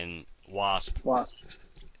and Wasp.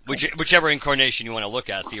 Whichever incarnation you want to look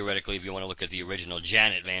at, theoretically, if you want to look at the original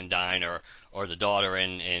Janet Van Dyne or the daughter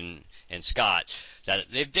in Scott, that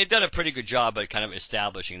they've done a pretty good job at kind of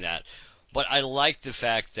establishing that. But I like the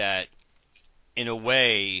fact that, in a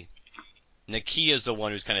way, Nakia is the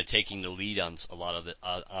one who's kind of taking the lead on a lot of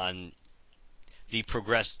on the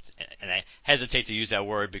progressed, and I hesitate to use that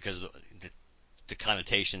word because the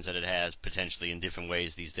connotations that it has potentially in different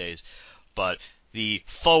ways these days, but the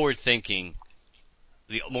forward thinking,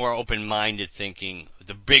 the more open-minded thinking,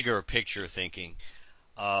 the bigger picture thinking,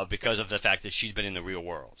 because of the fact that she's been in the real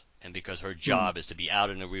world, and because her job is to be out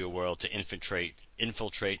in the real world, to infiltrate,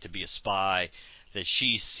 to be a spy, that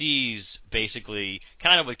she sees basically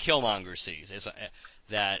kind of what Killmonger sees.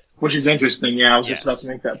 Which is interesting, yeah. I was just about to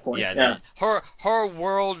make that point. Yeah. Her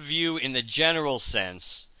worldview in the general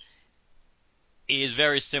sense is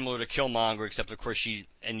very similar to Killmonger, except of course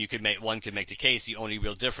one could make the case the only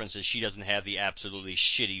real difference is she doesn't have the absolutely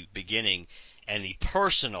shitty beginning and the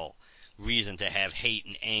personal reason to have hate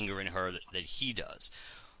and anger in her that he does.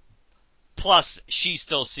 Plus, she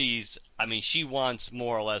still sees. I mean, she wants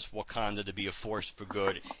more or less Wakanda to be a force for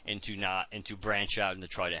good and to branch out and to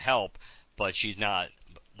try to help. But she's not.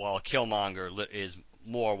 While Killmonger is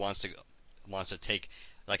more wants to take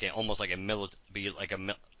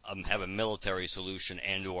have a military solution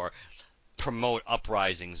and or promote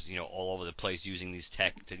uprisings, all over the place using these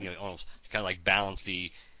tech to almost kind of like balance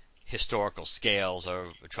the historical scales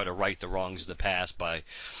or try to right the wrongs of the past by.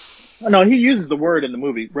 No, he uses the word in the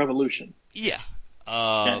movie, revolution. Yeah.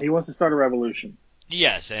 He wants to start a revolution.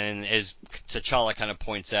 Yes, and as T'Challa kind of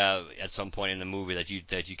points out at some point in the movie that you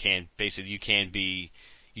can't be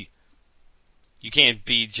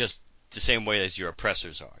just the same way as your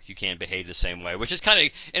oppressors are. You can't behave the same way, which is kind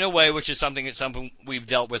of in a way which is something we've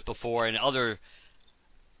dealt with before in other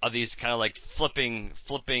of these kind of like flipping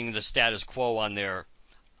the status quo on their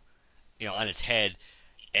on its head,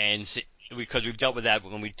 and because we've dealt with that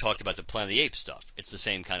when we talked about the Planet of the Apes stuff. It's the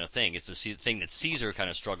same kind of thing. It's the thing that Caesar kind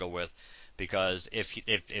of struggled with, because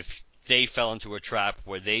if they fell into a trap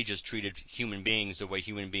where they just treated human beings the way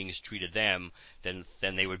human beings treated them, then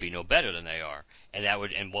they would be no better than they are.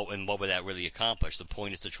 And what would that really accomplish? The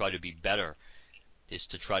point is to try to be better.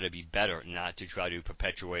 Not to try to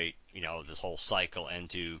perpetuate, this whole cycle,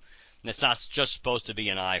 and it's not just supposed to be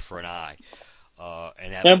an eye for an eye.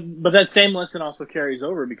 But that same lesson also carries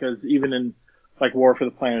over, because even in like War for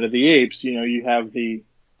the Planet of the Apes, you have the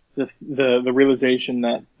realization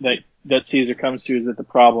that Caesar comes to is that the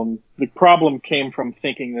problem came from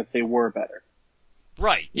thinking that they were better.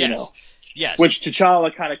 Right. Yes. Yes. Which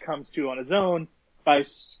T'Challa kind of comes to on his own by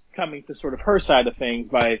coming to sort of her side of things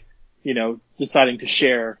by, deciding to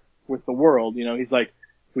share with the world. He's like,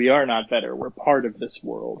 we are not better. We're part of this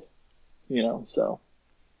world. So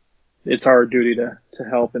it's our duty to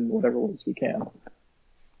help in whatever ways we can.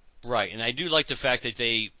 Right. And I do like the fact that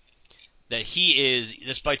he is,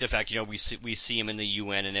 despite the fact, we see him in the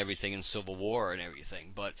UN and everything in Civil War and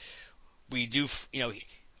everything, but we do,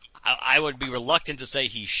 I would be reluctant to say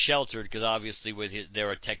he's sheltered because obviously with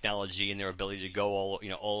their technology and their ability to go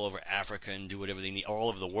all over Africa and do whatever they need, all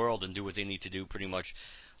over the world and do what they need to do, pretty much,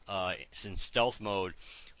 it's in stealth mode.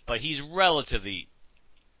 But his worldview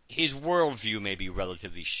may be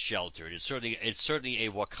relatively sheltered. It's certainly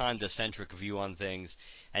a Wakanda-centric view on things,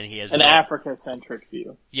 and he has an Africa-centric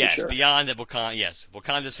view. Yes, sure. beyond the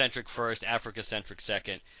Wakanda-centric first, Africa-centric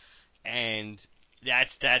second, and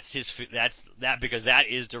that's because that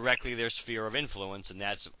is directly their sphere of influence, and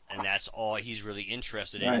that's all he's really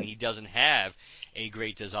interested in. Right. And he doesn't have a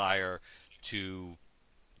great desire to,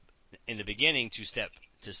 in the beginning, to step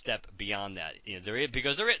beyond that. There is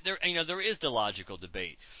the logical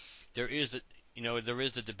debate. There is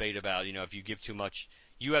the debate about if you give too much,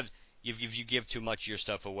 if you give too much of your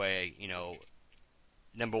stuff away,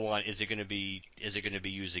 number one, is it going to be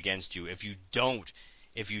used against you? If you don't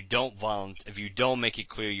make it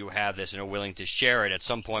clear you have this and are willing to share it, at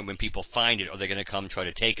some point when people find it, are they going to come try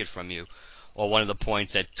to take it from you? Or one of the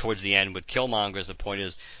points that towards the end with Killmonger, the point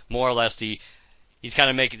is more or less they're kind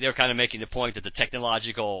of making the point that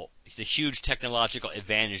the huge technological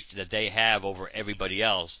advantage that they have over everybody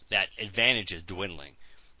else, that advantage is dwindling.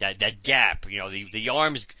 That gap, the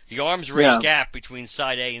arms race gap between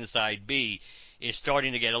side A and side B is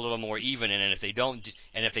starting to get a little more even, and if they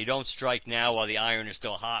don't strike now while the iron is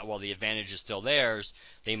still hot, while the advantage is still theirs,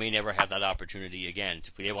 they may never have that opportunity again.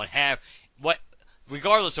 They won't have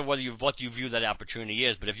regardless of what you view that opportunity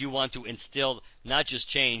is. But if you want to instill not just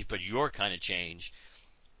change, but your kind of change,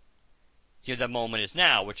 the moment is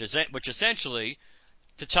now, which essentially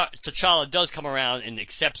T'Challa does come around and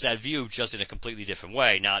accepts that view, just in a completely different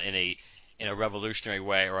way, not in a revolutionary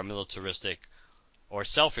way or a militaristic or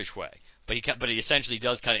selfish way. But he essentially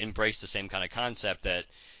does kind of embrace the same kind of concept that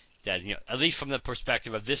at least from the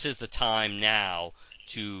perspective of this is the time now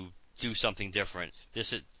to do something different.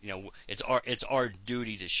 This is it's our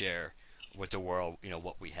duty to share with the world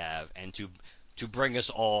what we have, and to bring us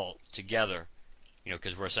all together,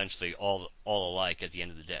 because we're essentially all alike at the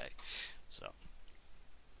end of the day. So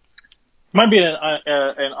might be an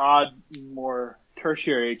odd, more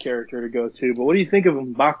tertiary character to go to, but what do you think of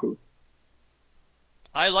M'Baku?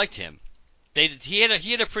 I liked him. He had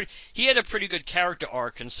a pretty good character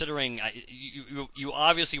arc, considering you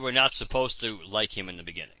obviously were not supposed to like him in the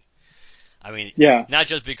beginning. I mean, not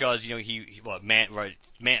just because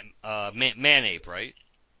man ape, right?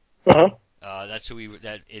 Uh-huh. That's who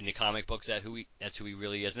that in the comic books that's who he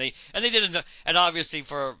really is. And they did it, and obviously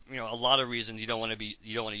for a lot of reasons you don't want to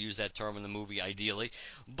use that term in the movie ideally,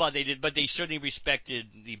 but they certainly respected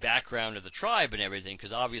the background of the tribe and everything,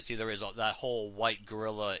 because obviously there is that whole white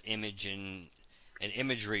gorilla image and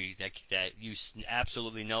imagery that you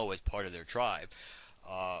absolutely know as part of their tribe.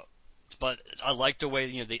 But I like the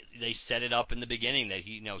way they set it up in the beginning that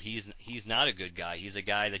he's not a good guy. He's the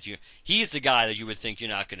guy that you would think you're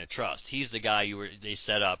not going to trust. He's the guy they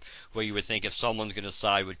set up where you would think if someone's going to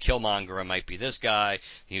side with Killmonger, it might be this guy.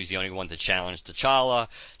 He was the only one to challenge T'Challa.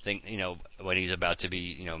 When he's about to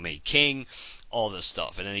be made king, all this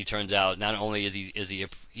stuff. And then he turns out not only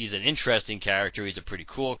he's an interesting character, he's a pretty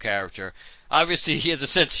cool character. Obviously, he has a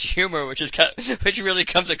sense of humor, which really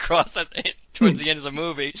comes across towards the end of the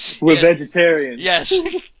movie. We're vegetarians. Yes.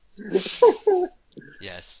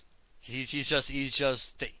 Yes. He's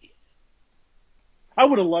just. I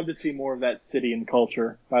would have loved to see more of that city and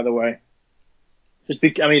culture. By the way,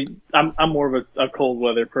 I'm more of a cold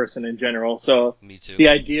weather person in general, so me too. The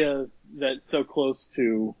idea that so close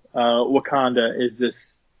to Wakanda is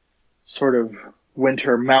this sort of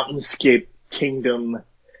winter mountainscape kingdom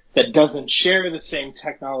that doesn't share the same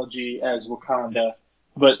technology as Wakanda,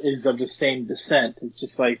 but is of the same descent. It's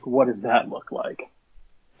just like, what does that look like?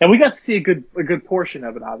 And we got to see a good portion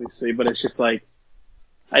of it, obviously, but it's just like,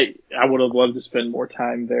 I would have loved to spend more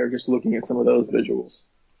time there just looking at some of those visuals.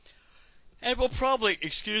 And we'll probably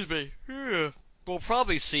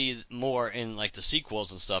see more in like the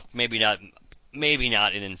sequels and stuff. Maybe not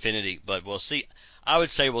in Infinity, but we'll see. I would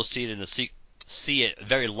say we'll see it in the see it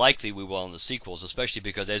very likely we will in the sequels, especially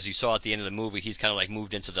because as you saw at the end of the movie, he's kind of like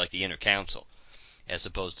moved into the inner council, as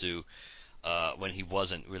opposed to when he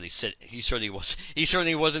wasn't really he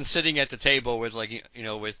certainly wasn't sitting at the table with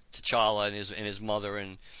with T'Challa and his mother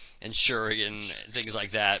and Shuri and things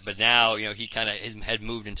like that. But now he kind of had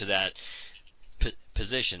moved into that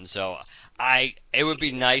position. So it would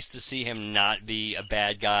be nice to see him not be a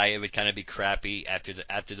bad guy. It would kind of be crappy after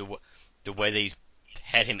the way they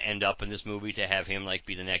had him end up in this movie, to have him like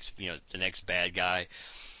be the next bad guy.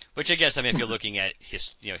 Which I guess, if you're looking at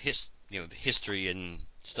history and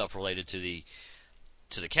stuff related to the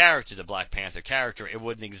to the character, the Black Panther character, it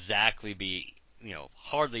wouldn't exactly be,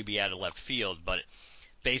 hardly be out of left field, but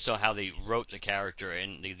based on how they wrote the character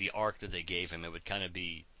and the arc that they gave him, it would kind of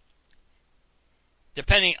be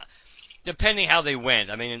depending how they went.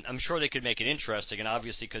 I mean, I'm sure they could make it interesting, and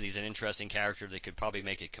obviously because he's an interesting character, they could probably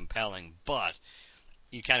make it compelling. But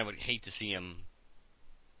you kind of would hate to see him,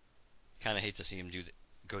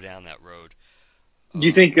 go down that road. Do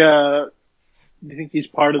you think? Do you think he's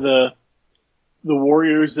part of the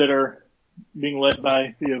warriors that are being led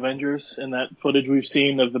by the Avengers in that footage we've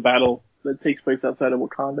seen of the battle that takes place outside of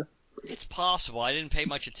Wakanda? It's possible. I didn't pay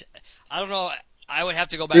much attention. I don't know. I would have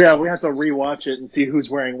to go back. Yeah, we have to rewatch it and see who's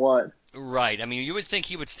wearing what. Right. I mean, you would think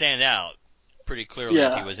he would stand out pretty clearly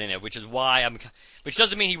if he was in it, which is why which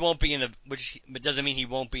doesn't mean he won't be but doesn't mean he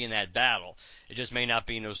won't be in that battle. It just may not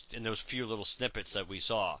be in those few little snippets that we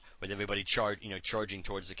saw with everybody charging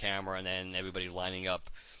towards the camera and then everybody lining up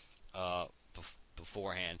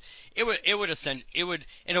beforehand. It would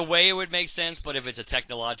in a way it would make sense, but if it's a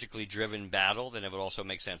technologically driven battle, then it would also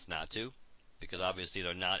make sense not to, because obviously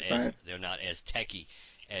they're not as techy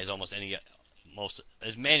as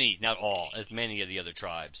as many of the other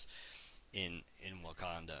tribes in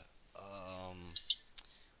Wakanda.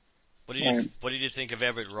 What did you think of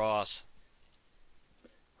Everett Ross?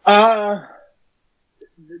 I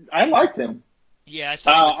liked him. Yeah, I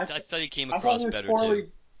thought he came across better too.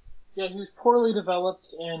 Yeah, he was poorly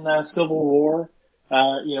developed in Civil War.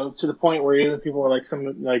 To the point where even people were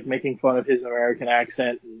making fun of his American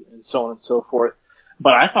accent and so on and so forth.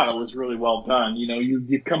 But I thought it was really well done.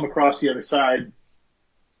 You come across the other side,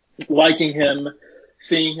 liking him,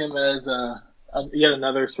 seeing him as yet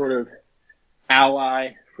another sort of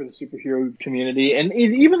ally for the superhero community, and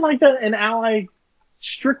even like that, an ally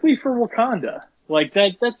strictly for Wakanda. Like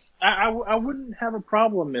that. I wouldn't have a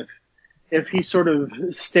problem if he sort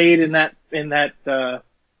of stayed in that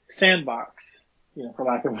sandbox, for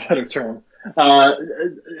lack of a better term,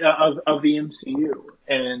 of the MCU,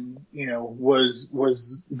 and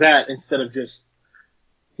was that instead of just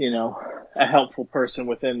a helpful person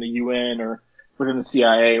within the UN or within the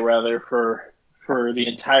CIA rather for the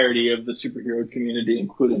entirety of the superhero community,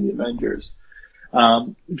 including the Avengers.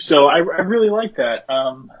 So I really like that.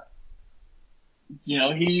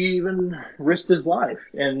 He even risked his life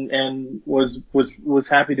and was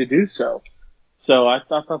happy to do so. So I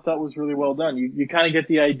thought that was really well done. You kind of get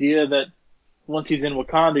the idea that once he's in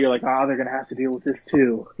Wakanda, you're like, they're going to have to deal with this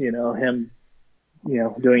too. Him,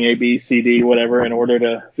 doing A, B, C, D, whatever, in order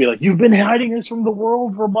to be like, you've been hiding this from the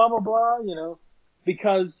world for blah, blah, blah,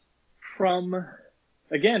 because from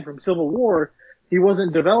Civil War, he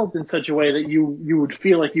wasn't developed in such a way that you would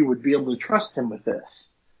feel like you would be able to trust him with this.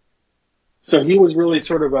 So he was really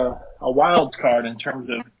sort of a wild card in terms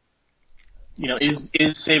of, is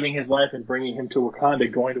saving his life and bringing him to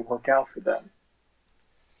Wakanda going to work out for them?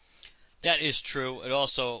 That is true. It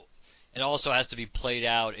also has to be played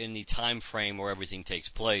out in the time frame where everything takes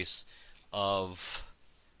place of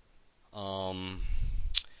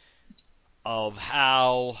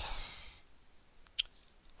how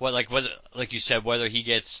whether, like you said, whether he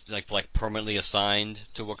gets like permanently assigned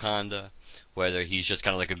to Wakanda, whether he's just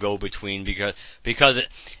kind of like a go-between, because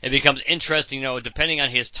it becomes interesting, depending on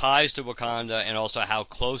his ties to Wakanda and also how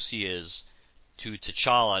close he is to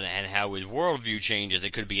T'Challa and how his worldview changes.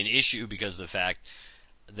 It could be an issue because of the fact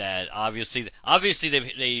that obviously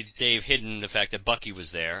they've hidden the fact that Bucky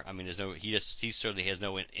was there. I mean, he certainly has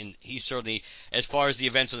no he certainly, as far as the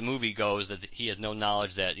events of the movie goes, that he has no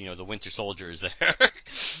knowledge that the Winter Soldier is there.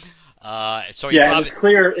 It's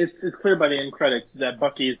clear. It's clear by the end credits that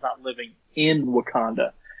Bucky is not living in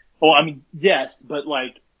Wakanda. Well, I mean, yes, but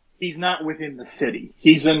he's not within the city.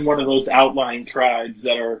 He's in one of those outlying tribes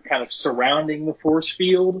that are kind of surrounding the force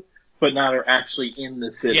field, but not are actually in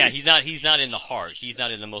the city. Yeah, he's not in the heart. He's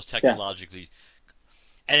not in the most technologically.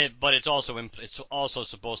 Yeah. But it's also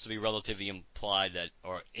supposed to be relatively implied that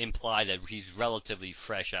he's relatively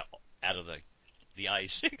fresh out of the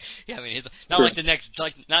ice. Yeah, I mean, he's not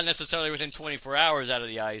not necessarily within 24 hours out of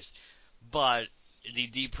the ice, but the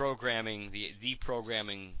deprogramming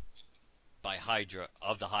by Hydra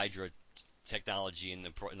of the Hydra technology and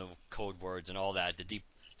the code words and all that, the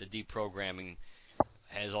deprogramming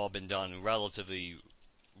has all been done relatively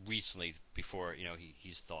recently before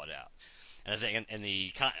he's thawed out. And I think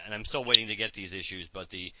and I'm still waiting to get these issues, but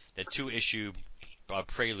the 2-issue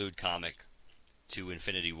prelude comic to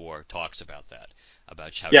Infinity War talks about that.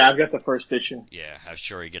 About how I've got the first issue. Yeah, how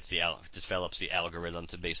sure he gets develops the algorithm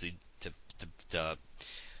to basically to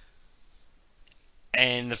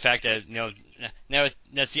and the fact that now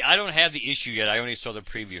see, I don't have the issue yet. I only saw the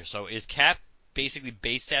preview. So is Cap basically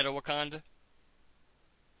based out of Wakanda?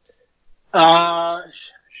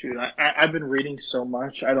 Shoot, I've been reading so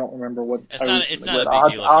much. I don't remember what I It's recently not read. a big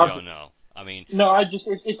deal if you don't know. I mean, No,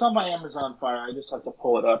 it's on my Amazon Fire. I just have to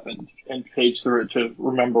pull it up and page through it to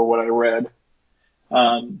remember what I read.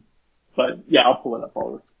 But yeah, I'll pull it up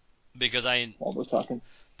because while we're talking.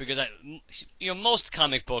 most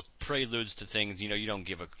comic book preludes to things, you don't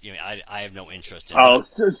give a, I have no interest in. Oh,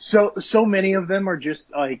 so many of them are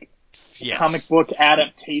just like comic Yes. book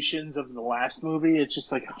adaptations of the last movie. It's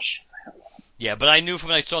just like, oh shit. Yeah, but I knew from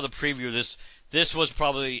when I saw the preview, this was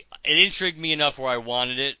probably, it intrigued me enough where I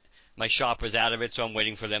wanted it. My shop was out of it, so I'm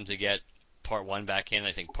waiting for them to get part 1 back in.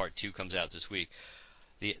 I think part 2 comes out this week.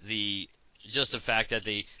 The just the fact that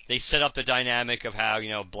they set up the dynamic of how,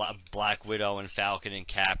 Black Widow and Falcon and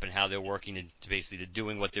Cap, and how they're working to basically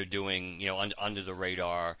doing what they're doing, under the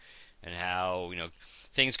radar, and how,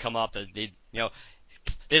 things come up that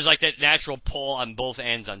there's like that natural pull on both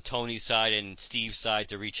ends, on Tony's side and Steve's side,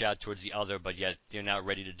 to reach out towards the other, but yet they're not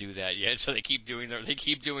ready to do that yet. So they keep doing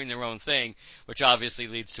their own thing, which obviously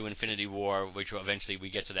leads to Infinity War, which eventually we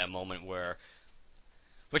get to that moment where,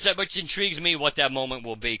 which intrigues me what that moment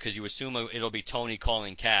will be, because you assume it'll be Tony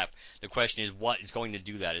calling Cap. The question is, what is going to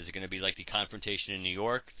do that? Is it going to be like the confrontation in New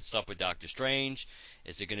York, the stuff with Doctor Strange?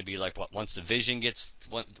 Is it going to be like once the Vision gets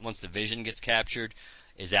captured?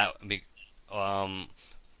 Is that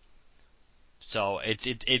so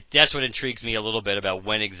that's what intrigues me a little bit about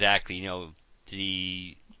when exactly,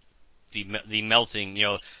 the melting,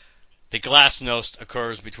 the glasnost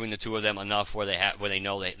occurs between the two of them enough where they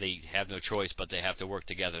know they have no choice, but they have to work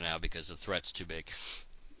together now because the threat's too big.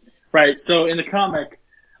 Right. So in the comic,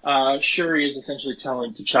 Shuri is essentially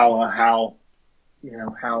telling T'Challa how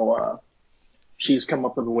she's come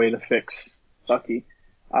up with a way to fix Bucky.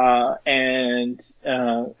 And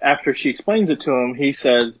after she explains it to him, he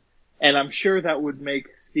says, and I'm sure that would make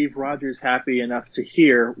Steve Rogers happy enough to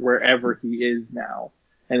hear wherever he is now.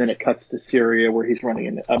 And then it cuts to Syria where he's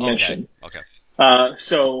running a mission. Okay.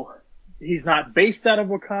 So he's not based out of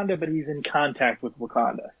Wakanda, but he's in contact with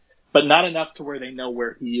Wakanda. But not enough to where they know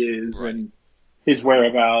where he is and his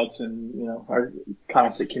whereabouts and, our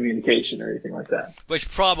constant communication or anything like that.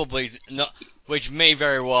 Which may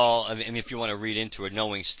very well, I mean, if you want to read into it,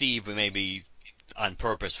 knowing Steve, it may be on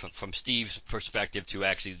purpose from Steve's perspective, to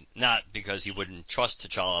actually, not because he wouldn't trust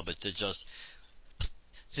T'Challa, but to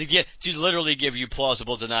literally give you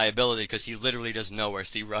plausible deniability, because he literally doesn't know where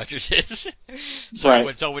Steve Rogers is. So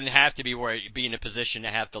it wouldn't have to be in a position to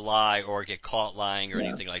have to lie or get caught lying or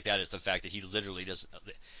anything like that. It's the fact that he literally doesn't.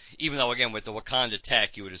 Even though, again, with the Wakanda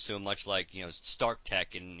tech, you would assume, much like Stark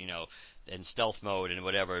tech and in stealth mode and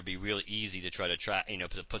whatever, it'd be really easy to try to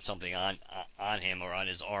to put something on him or on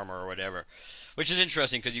his armor or whatever. Which is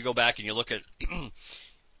interesting, because you go back and you look at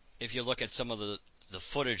if you look at some of the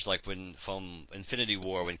footage, like from Infinity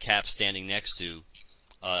War, when Cap's standing next to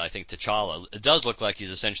I think T'Challa, it does look like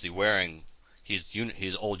he's essentially wearing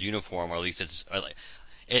his old uniform, or at least it's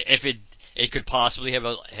if it could possibly have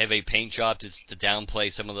a paint job to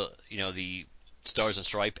downplay some of the the stars and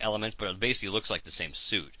stripe elements, but it basically looks like the same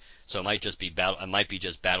suit. So it might just be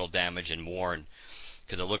battle damage and worn,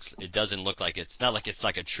 because it doesn't look like it's not like it's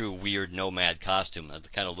like a true weird nomad costume. It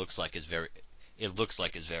kind of looks like it's very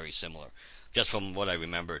similar, just from what I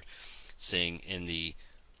remembered seeing in the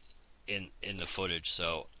footage.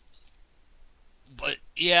 So, but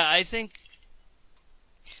yeah, I think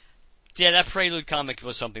that Prelude comic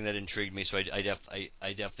was something that intrigued me, so I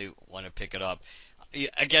definitely want to pick it up.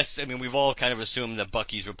 I guess, I mean, we've all kind of assumed that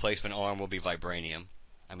Bucky's replacement arm will be vibranium.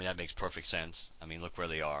 I mean, that makes perfect sense. I mean, look where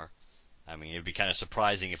they are. I mean, it'd be kind of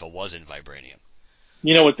surprising if it wasn't vibranium.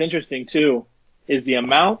 What's interesting too is the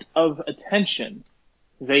amount of attention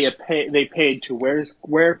they paid to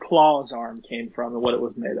where Claw's arm came from and what it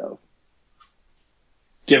was made of.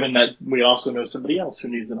 Given that we also know somebody else who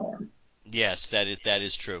needs an arm. Yes, that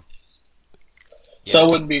is true. Yeah. So I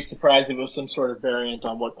wouldn't be surprised if it was some sort of variant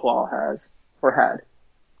on what Claw has or had.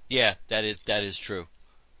 Yeah, that is true.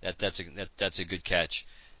 That's a good catch.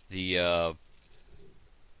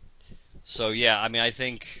 So yeah, I mean, I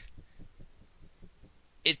think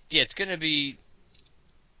it's going to be.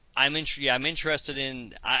 I'm interested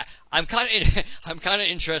in. I'm kind of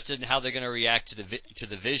interested in how they're going to react to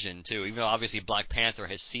the Vision too. Even though obviously Black Panther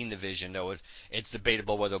has seen the Vision, though it's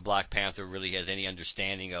debatable whether Black Panther really has any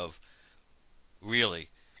understanding of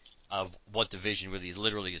what the Vision really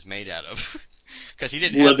literally is made out of. Because he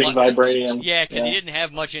didn't have vibranium. Yeah, because he didn't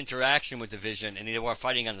have much interaction with the Vision, and they were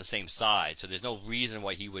fighting on the same side. So there's no reason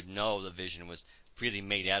why he would know the Vision was really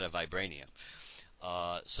made out of vibranium.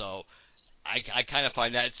 So I kind of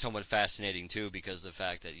find that somewhat fascinating too, because the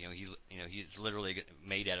fact that he's literally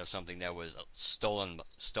made out of something that was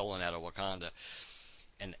stolen out of Wakanda,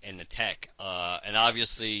 and the tech, and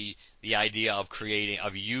obviously the idea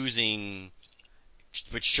of using,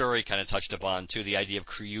 which Shuri kind of touched upon too, the idea of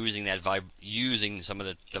using some of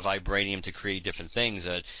the vibranium to create different things.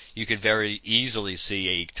 That you could very easily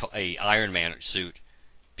see a Iron Man suit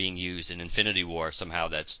being used in Infinity War somehow.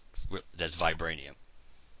 That's vibranium.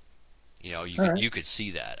 You could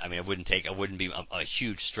see that. I mean, it wouldn't be a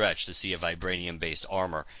huge stretch to see a vibranium-based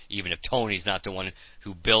armor, even if Tony's not the one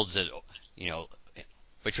who builds it.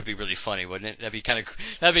 Which would be really funny, wouldn't it? That'd be kind of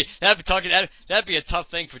that'd be a tough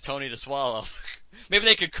thing for Tony to swallow. Maybe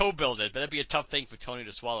they could co-build it, but that'd be a tough thing for Tony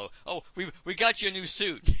to swallow. Oh, we got you a new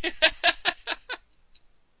suit.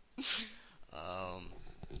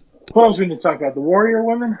 What else we need to talk about? The Warrior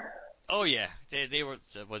Women? Oh yeah, they were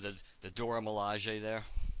the Dora Milaje there.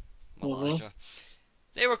 Mm-hmm.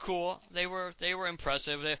 They were cool. They were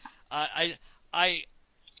impressive. And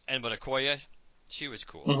Okoye, she was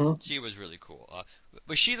cool. Mm-hmm. She was really cool.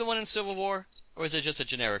 Was she the one in Civil War, or was it just a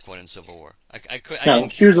generic one in Civil War? No,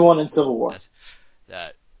 she was the one in Civil War.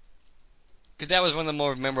 Because that was one of the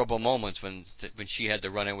more memorable moments when she had to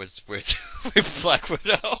run in with Black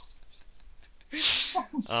Widow.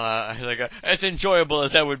 As enjoyable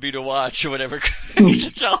as that would be to watch, or whatever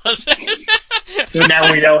T'Challa says. So now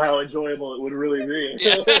we know how enjoyable it would really be.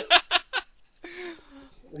 Yeah.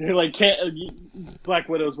 You're like, Black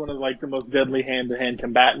Widow is one of the most deadly hand-to-hand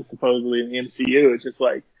combatants supposedly in the MCU. It's just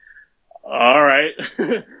like, all right,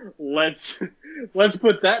 let's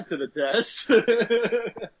put that to the test. And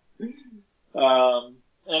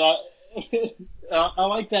I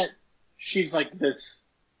like that she's like this.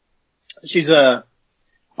 She's a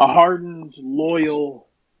hardened, loyal,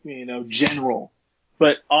 general,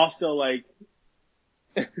 but also like,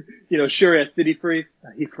 sure as did he freeze?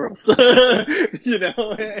 He froze. And then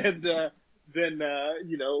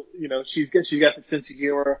she's got the sense of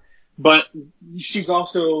humor, but she's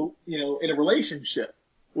also in a relationship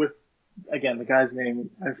with, again, the guy's name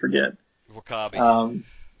I forget. Wakabi.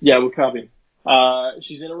 Yeah, Wakabi.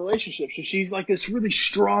 She's in a relationship, so she's like this really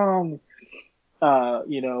strong,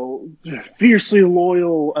 fiercely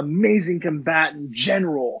loyal, amazing combatant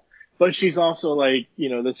general. But she's also like,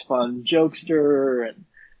 this fun jokester, and,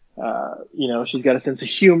 she's got a sense of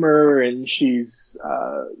humor, and she's,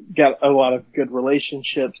 got a lot of good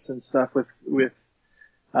relationships and stuff with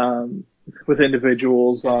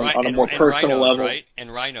individuals on a more personal rhinos, level. Right?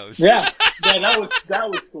 And rhinos. Yeah, that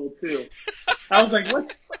was cool too. I was like,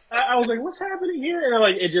 what's happening here? And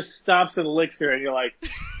it just stops and licks her, and you're like,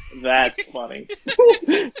 that's funny.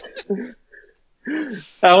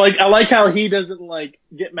 I like how he doesn't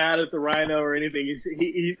get mad at the rhino or anything.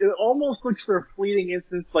 He almost looks for a fleeting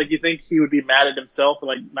instance, like you think he would be mad at himself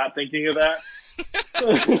for not thinking of that.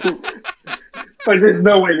 There's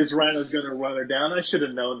no way this rhino's gonna run her down. I should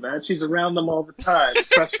have known that. She's around them all the time.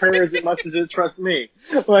 Trust her as much as it trusts me.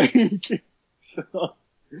 So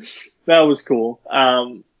that was cool.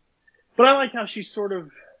 But I like how she's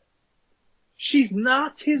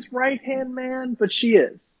not his right-hand man, but she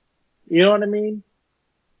is. You know what I mean?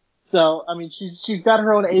 So, she's got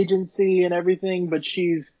her own agency and everything, but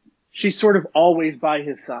she's sort of always by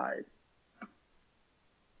his side.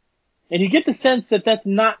 And you get the sense that that's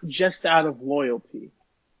not just out of loyalty.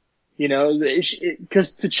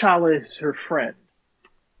 Because T'Challa is her friend.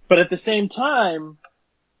 But at the same time,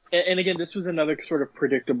 and again, this was another sort of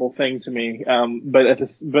predictable thing to me, but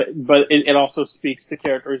it also speaks to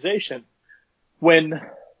characterization. When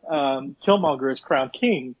Killmonger is crowned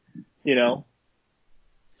king, they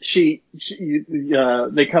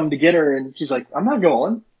come to get her, and she's like, I'm not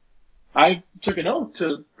going. I took an oath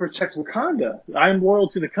to protect Wakanda. I'm loyal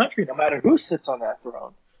to the country no matter who sits on that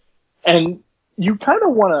throne. And you kind of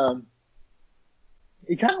want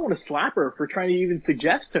to slap her for trying to even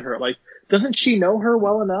suggest to her, doesn't she know her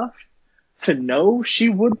well enough to know she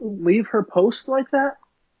wouldn't leave her post like that?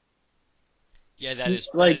 Yeah, that is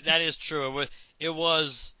true. It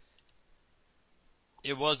was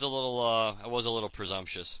a little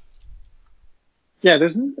presumptuous. Yeah,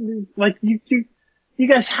 you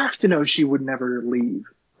guys have to know she would never leave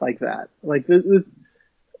like that.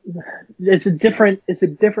 It's a different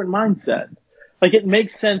mindset. It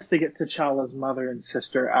makes sense to get T'Challa's mother and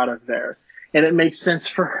sister out of there. And it makes sense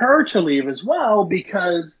for her to leave as well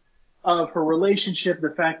because of her relationship, the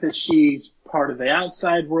fact that she's part of the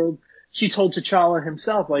outside world. She told T'Challa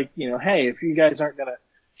himself, hey, if you guys aren't going to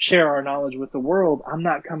share our knowledge with the world, I'm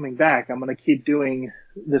not coming back. I'm going to keep doing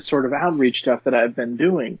this sort of outreach stuff that I've been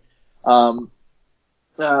doing.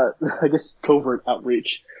 I guess covert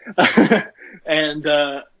outreach. And,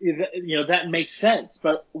 that makes sense.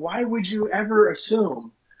 But why would you ever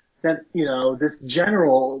assume that, this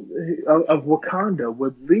general of Wakanda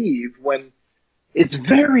would leave when it's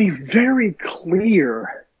very, very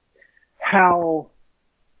clear how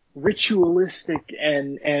ritualistic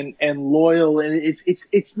and loyal, and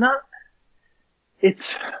it's not,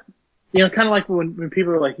 it's, kind of like when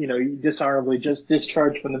people are like, you dishonorably just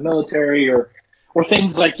discharged from the military, or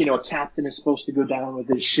things like, a captain is supposed to go down with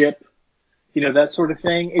his ship, that sort of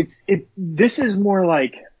thing. This is more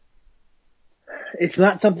like, it's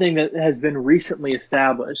not something that has been recently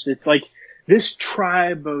established. It's like this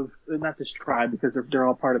tribe of, not this tribe because they're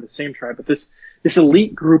all part of the same tribe, but this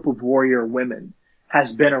elite group of warrior women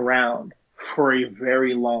has been around for a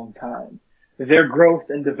very long time. Their growth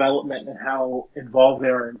and development and how involved they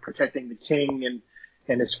are in protecting the king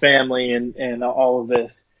and his family and all of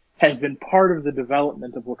this has been part of the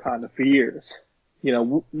development of Wakanda for years.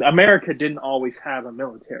 America didn't always have a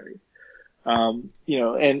military. And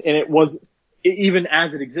it was, even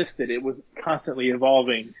as it existed, it was constantly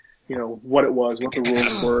evolving, what it was, what the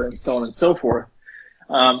rules were, and so on and so forth.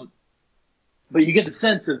 But you get the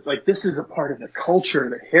sense of, like, this is a part of the culture,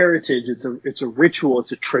 the heritage, it's a ritual,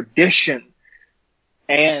 it's a tradition,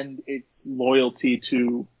 and it's loyalty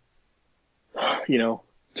to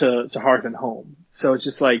hearth and home. So it's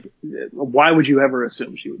just like, why would you ever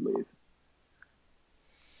assume she would leave?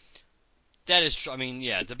 That is true. I mean,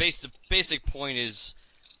 yeah, the basic point is,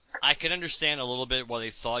 I can understand a little bit why they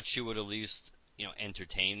thought she would at least,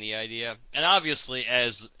 entertain the idea. And obviously,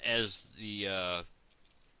 as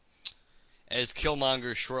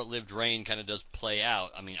Killmonger's short-lived reign kind of does play out,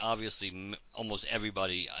 I mean, obviously, almost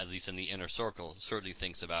everybody, at least in the inner circle, certainly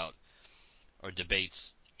thinks about or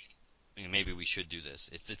debates, maybe we should do this.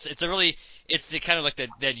 It's the kind of like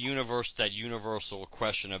that universal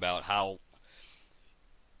question about how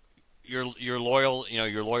you're loyal,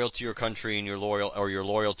 you're loyal to your country and you're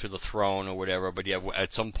loyal to the throne or whatever. But yeah,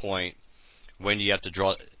 at some point, when do you have to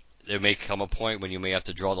draw? There may come a point when you may have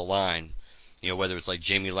to draw the line. Whether it's like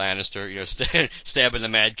Jaime Lannister, stabbing the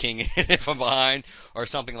Mad King from behind, or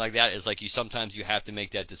something like that. It's like sometimes you have to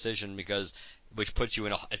make that decision which puts you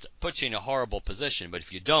in a horrible position. But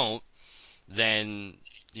if you don't, then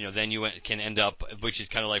you can end up, which is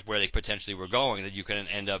kind of like where they potentially were going, that you can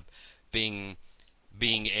end up being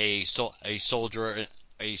a soldier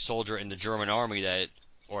in the German army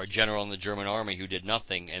or a general in the German army who did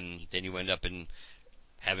nothing, and then you end up in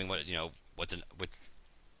having with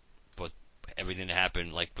everything that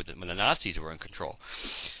happened when the Nazis were in control.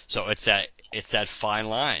 So it's that fine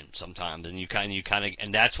line sometimes, and you kind of,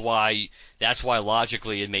 and that's why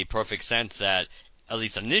logically it made perfect sense that at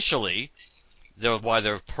least initially, why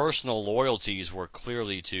their personal loyalties were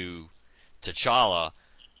clearly to T'Challa,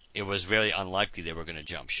 it was very unlikely they were going to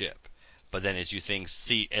jump ship. But then as things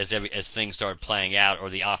started playing out,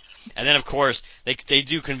 and then of course they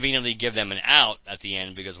do conveniently give them an out at the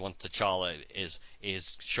end, because once T'Challa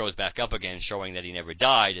shows back up again, showing that he never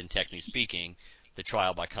died, and technically speaking, the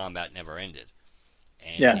trial by combat never ended,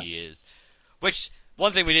 and he is. Which,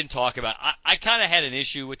 one thing we didn't talk about, I kind of had an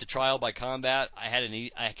issue with the trial by combat. I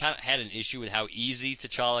kind of had an issue with how easy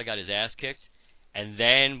T'Challa got his ass kicked, and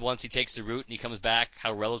then once he takes the route and he comes back,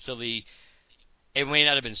 how relatively. It may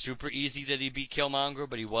not have been super easy that he beat Killmonger,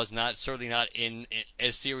 but he was certainly not in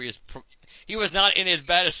as serious. He was not in as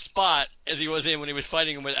bad a spot as he was in when he was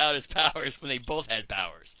fighting him without his powers, when they both had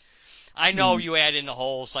powers. I know you add in the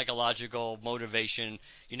whole psychological motivation.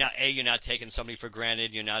 You're not taking somebody for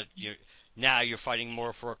granted. Now you're fighting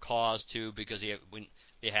more for a cause too, because when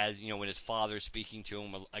his father speaking to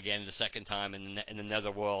him again the second time in the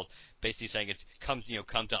netherworld, basically saying it's come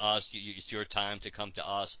to us, it's your time to come to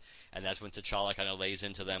us, and that's when T'Challa kind of lays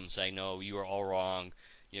into them, saying, no, you were all wrong,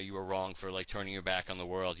 you were wrong for turning your back on the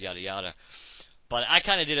world, yada yada. But I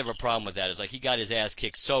kind of did have a problem with that. It's like he got his ass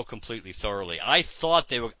kicked so completely thoroughly. I thought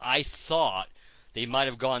they might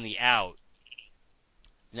have gone the out,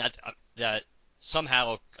 that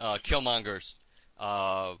somehow Killmonger's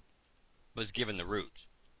was given the route.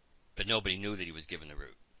 But nobody knew that he was given the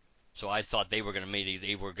route. So I thought they were going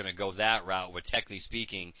to go that route, where technically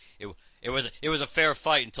speaking, it was a fair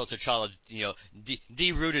fight until T'Challa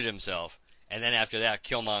de-rooted himself, and then after that,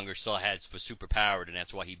 Killmonger was super powered, and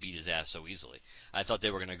that's why he beat his ass so easily. I thought they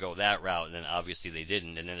were going to go that route, and then obviously they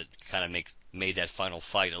didn't, and then it kind of made that final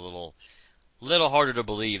fight a little harder to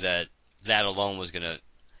believe that alone was going to.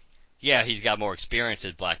 Yeah, he's got more experience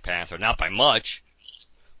as Black Panther, not by much,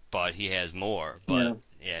 but he has more. But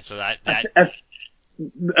yeah, so that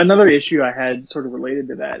another issue I had sort of related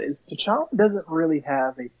to that is T'Challa doesn't really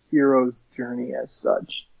have a hero's journey as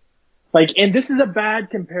such. Like, and this is a bad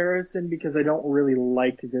comparison because I don't really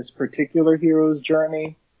like this particular hero's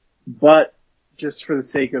journey, but just for the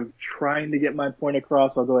sake of trying to get my point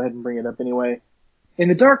across, I'll go ahead and bring it up anyway. In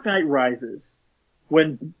The Dark Knight Rises,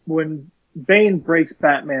 when Bane breaks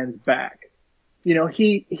Batman's back, you know,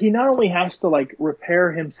 he not only has to like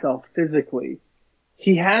repair himself physically,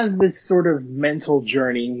 he has this sort of mental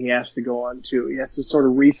journey he has to go on too. He has to sort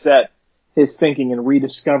of reset his thinking and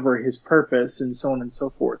rediscover his purpose and so on and so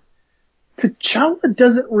forth. T'Challa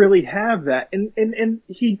doesn't really have that. And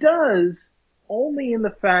he does only in the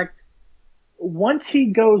fact once he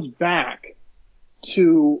goes back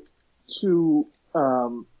to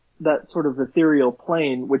that sort of ethereal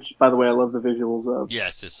plane, which by the way I love the visuals of.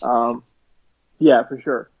 Yes, it's yeah, for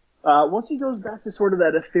sure. Once he goes back to sort of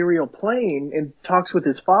that ethereal plane and talks with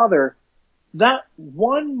his father, that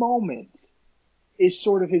one moment is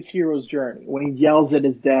sort of his hero's journey when he yells at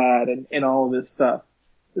his dad and all of this stuff.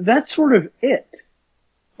 That's sort of it.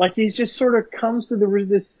 Like he's just sort of comes to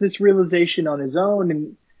this realization on his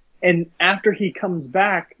own, and after he comes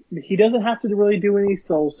back, he doesn't have to really do any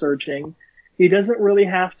soul searching. He doesn't really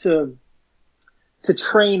have to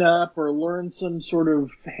train up or learn some sort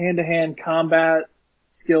of hand-to-hand combat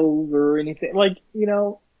skills or anything. Like, you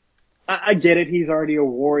know, I get it. He's already a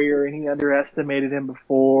warrior and he underestimated him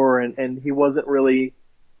before and he wasn't really,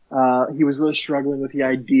 he was really struggling with the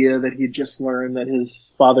idea that he'd just learned that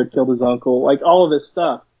his father killed his uncle, like all of this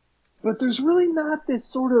stuff. But there's really not this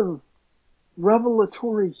sort of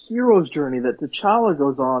revelatory hero's journey that T'Challa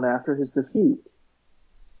goes on after his defeat.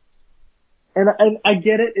 And I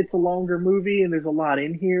get it, it's a longer movie and there's a lot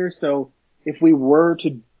in here, so if we were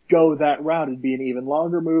to go that route, it'd be an even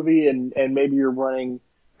longer movie and maybe you're running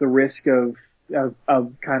the risk of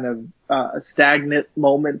kind of a stagnant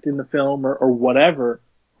moment in the film or whatever,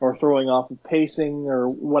 or throwing off of pacing or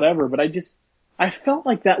whatever, but I felt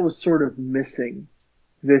like that was sort of missing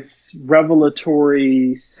this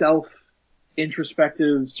revelatory,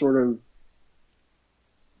 self-introspective sort of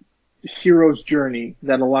hero's journey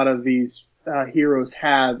that a lot of these heroes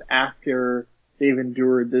have after they've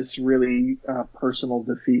endured this really personal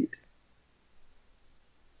defeat.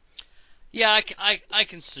 Yeah, I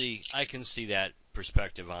can see that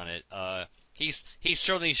perspective on it. He's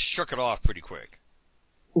certainly shook it off pretty quick.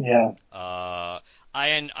 Yeah. I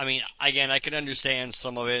mean, again, I can understand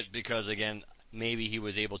some of it because again, maybe he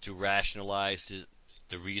was able to rationalize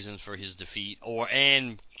the reasons for his defeat,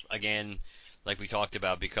 and again, like we talked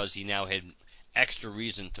about, because he now had extra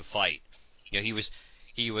reason to fight. You know,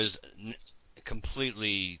 he was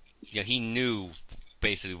completely, you know, he knew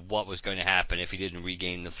basically what was going to happen if he didn't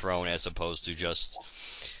regain the throne, as opposed to just,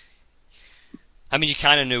 I mean, you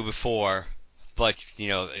kind of knew before, but you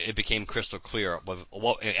know, it became crystal clear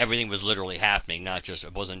what everything was literally happening,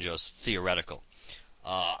 it wasn't just theoretical.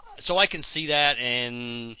 So I can see that,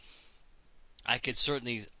 and I could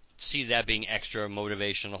certainly see that being extra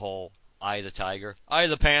motivation, the whole eye of the tiger, eye of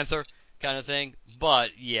the panther kind of thing.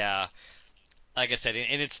 But yeah, like I said,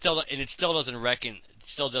 and it still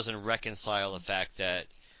doesn't reconcile the fact that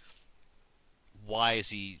why is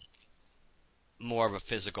he more of a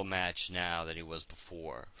physical match now than he was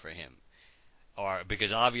before for him? Or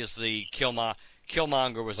because obviously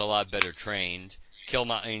Killmonger was a lot better trained.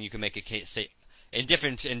 And you can make a case say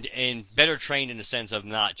and better trained in the sense of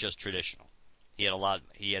not just traditional. He had a lot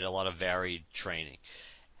of varied training,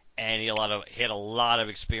 and he had a lot of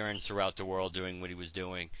experience throughout the world doing what he was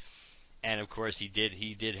doing. And of course he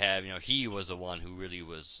did have, you know, he was the one who really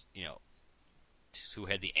was, you know, who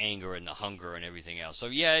had the anger and the hunger and everything else. So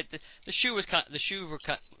yeah, the shoe was kind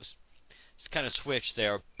of switched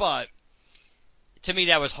there, but to me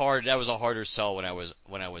that was hard. That was a harder sell when I was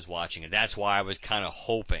watching it. That's why I was kind of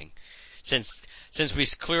hoping, since we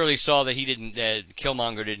clearly saw that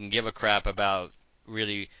Killmonger didn't give a crap about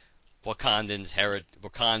really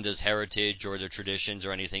Wakanda's heritage or their traditions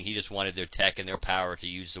or anything. He just wanted their tech and their power to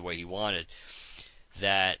use the way he wanted.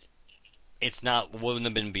 That wouldn't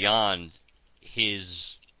have been beyond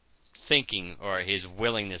his thinking or his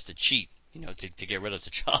willingness to cheat, you know, to get rid of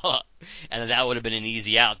T'Challa, and that would have been an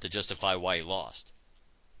easy out to justify why he lost.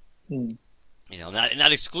 Mm. You know,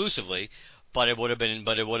 not exclusively, but it would have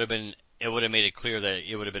made it clear that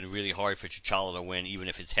it would have been really hard for T'Challa to win, even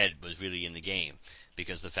if his head was really in the game,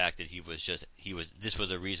 because the fact that this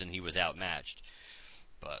was a reason he was outmatched.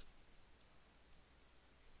 But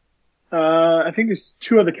I think there's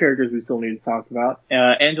two other characters we still need to talk about.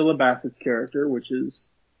 Angela Bassett's character, which is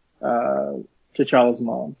T'Challa's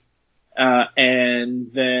mom,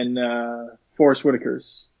 and then Forrest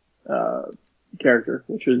Whitaker's character,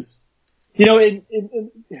 which was, you know,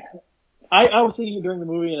 I was thinking during the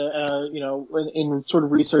movie, and in sort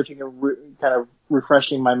of researching and kind of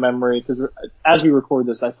refreshing my memory, because as we record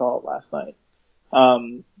this, I saw it last night.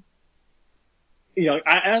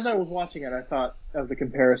 As I was watching it, I thought of the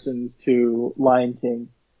comparisons to Lion King.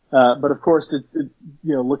 But of course,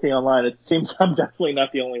 looking online, it seems I'm definitely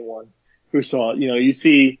not the only one who saw it. You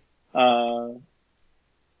see,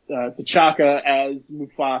 T'Chaka as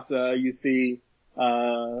Mufasa, you see,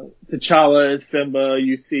 T'Challa as Simba,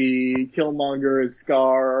 you see Killmonger as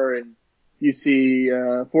Scar, and you see,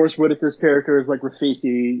 Forrest Whitaker's character as like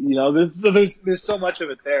Rafiki. There's so much of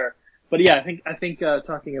it there. But yeah, I think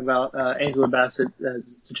talking about, Angela Bassett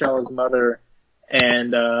as T'Challa's mother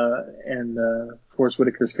and Forrest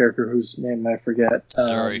Whitaker's character, whose name I forget.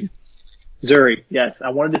 Zuri, yes. I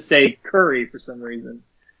wanted to say Curry for some reason.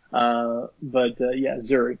 Yeah,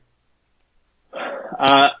 Zuri.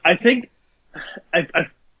 I think, I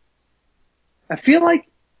feel like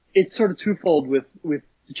it's sort of twofold with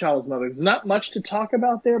T'Challa's mother. There's not much to talk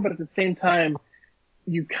about there, but at the same time,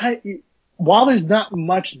 while there's not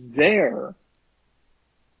much there,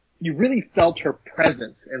 you really felt her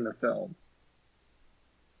presence in the film.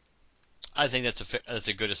 I think that's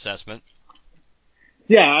a good assessment.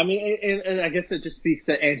 Yeah, I mean, and I guess that just speaks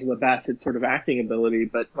to Angela Bassett's sort of acting ability,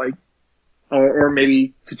 but like, or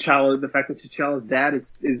maybe T'Challa, the fact that T'Challa's dad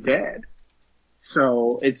is dead.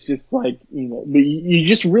 So it's just like, you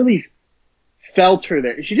just really felt her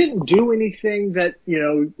there. She didn't do anything that,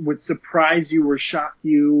 would surprise you or shock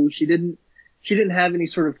you. She didn't have any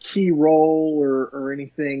sort of key role or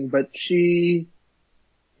anything, but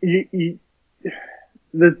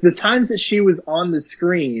the times that she was on the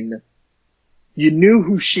screen, you knew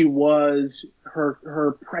who she was.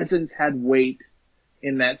 Her presence had weight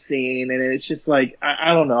in that scene, and it's just like,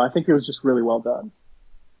 I don't know. I think it was just really well done.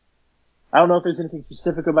 I don't know if there's anything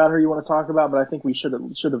specific about her you want to talk about, but I think we should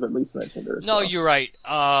have at least mentioned her. No, you're right.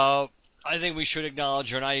 I think we should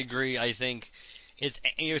acknowledge her, and I agree. I think it's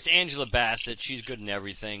Angela Bassett. She's good in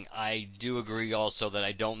everything. I do agree also that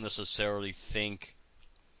I don't necessarily think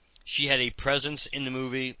she had a presence in the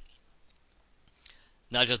movie,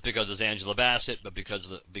 not just because it's Angela Bassett, but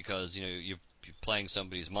because you're playing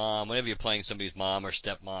somebody's mom. Whenever you're playing somebody's mom or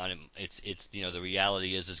stepmom, it's the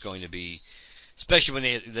reality is it's going to be, especially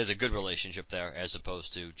when there's a good relationship there, as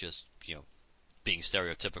opposed to just being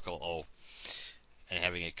stereotypical and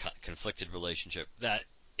having a conflicted relationship. That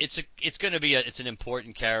it's an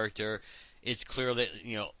important character. It's clear that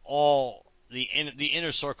all the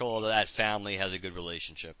inner circle of that family has a good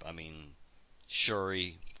relationship. I mean,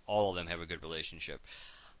 Shuri, all of them have a good relationship.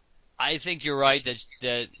 I think you're right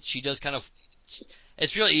that she does kind of.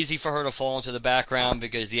 It's really easy for her to fall into the background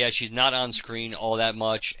because she's not on screen all that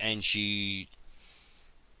much, and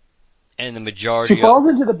the majority. She falls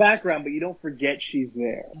into the background, but you don't forget she's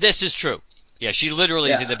there. This is true. Yeah, she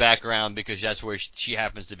literally is in the background because that's where she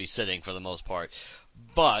happens to be sitting for the most part.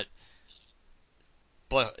 But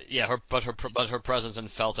her presence and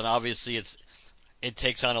felt, and obviously it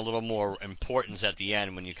takes on a little more importance at the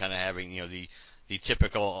end when you're kind of having the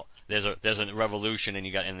typical there's a revolution and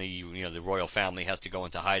the royal family has to go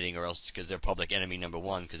into hiding or else because they're public enemy number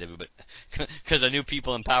one because the new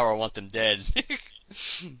people in power want them dead.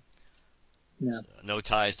 Yeah. No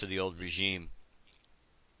ties to the old regime.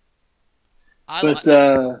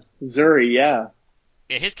 Zuri, yeah.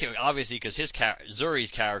 Yeah,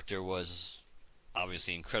 Zuri's character was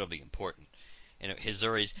obviously incredibly important. And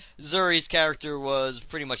Zuri's character was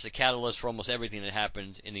pretty much the catalyst for almost everything that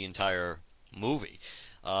happened in the entire movie.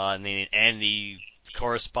 And the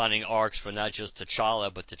corresponding arcs for not just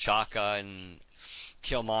T'Challa, but T'Chaka and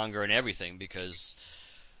Killmonger and everything, because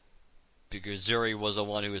Zuri was the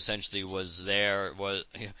one who essentially was there.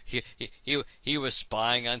 He was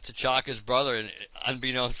spying on T'Chaka's brother, and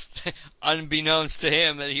unbeknownst to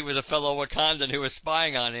him, that he was a fellow Wakandan who was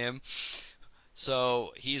spying on him.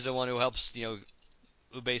 So he's the one who helps, who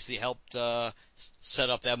basically helped set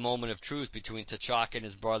up that moment of truth between T'Chaka and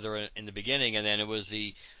his brother in the beginning, and then it was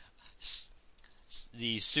the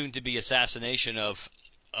soon-to-be assassination of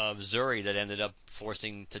Zuri that ended up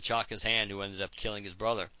forcing T'Chaka's hand, who ended up killing his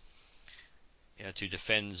brother, to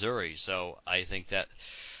defend Zuri. So I think that,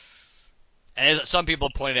 and as some people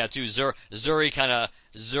pointed out too, Zuri kind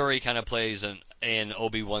of plays an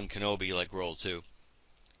Obi-Wan Kenobi like role too.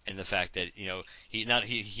 And the fact that he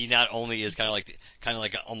not only is kind of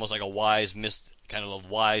like almost like a wise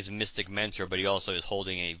mystic mentor, but he also is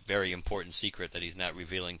holding a very important secret that he's not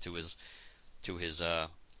revealing to his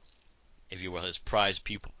if you will, his prize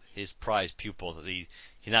pupil. That he's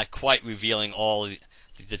not quite revealing all the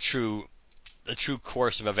true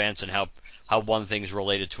course of events and how one thing's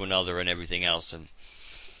related to another and everything else. And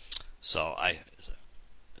So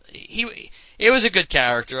it was a good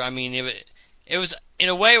character. I mean, it was in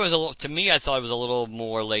a way it was a little, to me I thought it was a little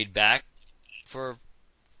more laid back for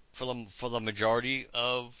the majority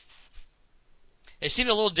of. It seemed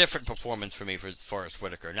a little different performance for me for Forrest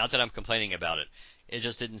Whitaker. Not that I'm complaining about it. It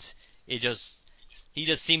just didn't. It just he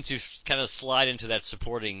just seemed to kind of slide into that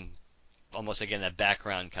supporting, almost again that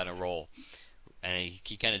background kind of role, and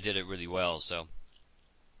he kind of did it really well. So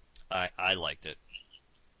I liked it.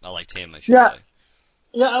 I liked him, I should say.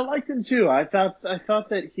 Yeah, I liked him too. I thought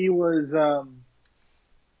that he was.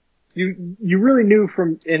 You really knew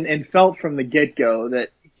from and felt from the get go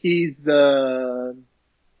that he's the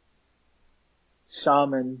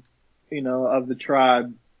shaman, of the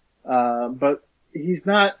tribe, but he's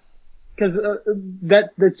not, because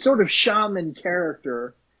that sort of shaman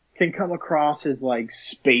character can come across as like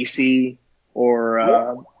spacey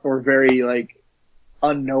or very like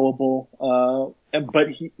unknowable, but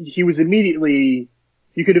he was immediately,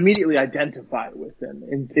 you could immediately identify with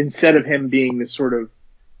him instead of him being this sort of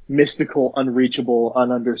mystical, unreachable,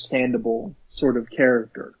 ununderstandable sort of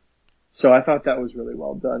character. So I thought that was really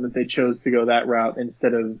well done, that they chose to go that route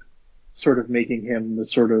instead of sort of making him the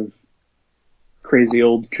sort of crazy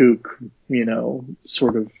old kook,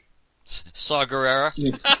 sort of. Saw Gerrera.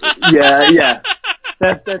 Yeah.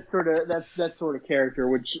 That sort of character,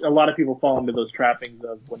 which a lot of people fall into those trappings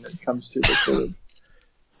of when it comes to the sort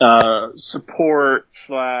of support /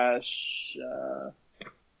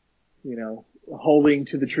 holding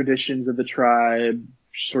to the traditions of the tribe,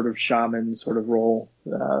 sort of shaman sort of role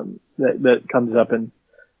that comes up in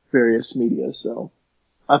various media. So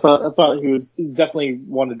I thought he definitely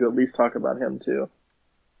wanted to at least talk about him too.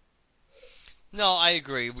 No, I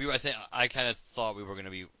agree. I kind of thought we were going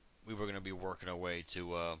to be working our way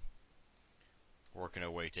to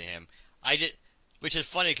him. I did, which is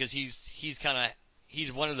funny because he's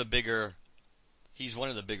one of the bigger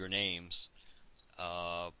names.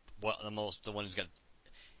 The one who's got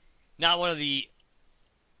not one of the.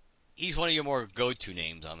 He's one of your more go-to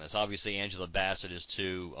names on this. Obviously, Angela Bassett is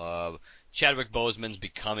too. Chadwick Boseman's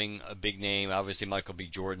becoming a big name. Obviously, Michael B.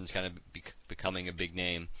 Jordan's kind of becoming a big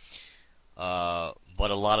name. But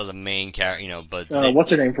a lot of the main characters,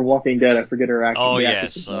 what's her name from Walking Dead? I forget her acting. Oh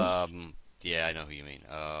yes, yeah, I know who you mean.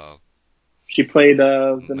 She played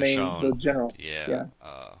the Michonne. the general. Yeah.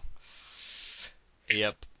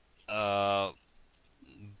 Yep.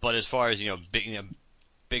 But as far as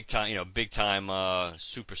big time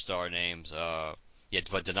superstar names,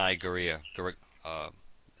 but Denai Guerrero,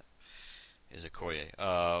 is it Koye?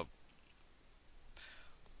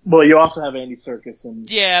 Well, you also have Andy Serkis and.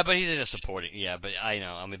 Yeah, but he's in a supporting. Yeah, but I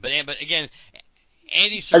know. I mean, but again,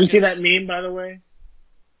 Andy Serkis. Have you seen that meme, by the way?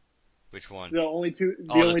 Which one? The only two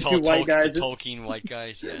white guys. The Tolkien white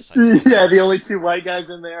guys. Yes. Yeah, the only two white guys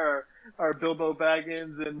in there are Bilbo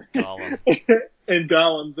Baggins and Gollum. and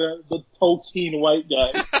Gollum, the Tolkien white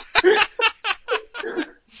guys.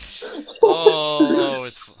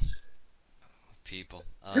 It's people.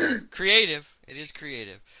 Creative. It is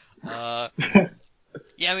creative.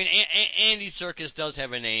 Yeah, I mean, Andy Serkis does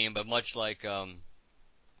have a name, but much like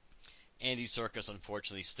Andy Serkis,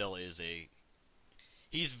 unfortunately, still is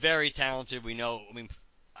he's very talented. We know. I mean,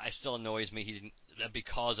 it still annoys me that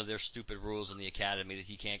because of their stupid rules in the Academy that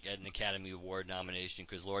he can't get an Academy Award nomination,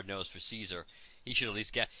 because Lord knows for Caesar he should at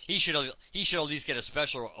least get a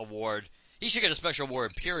special award. He should get a special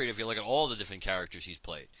award, period, if you look at all the different characters he's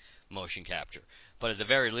played, motion capture. But at the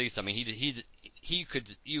very least, I mean, you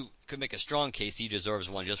could make a strong case he deserves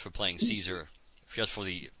one just for playing Caesar, just for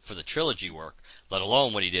the trilogy work, let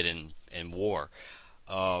alone what he did in War.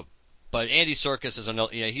 But Andy Serkis is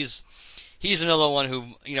another. He's another one who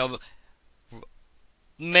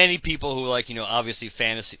many people who like obviously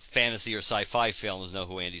fantasy or sci-fi films know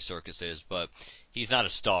who Andy Serkis is, but he's not a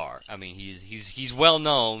star. I mean, he's well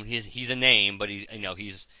known. He's a name, but he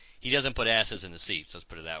doesn't put asses in the seats. Let's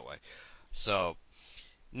put it that way. So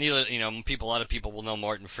neither a lot of people will know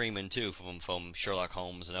Martin Freeman too from Sherlock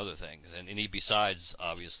Holmes and other things, and he besides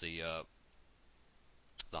obviously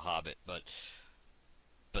The Hobbit, but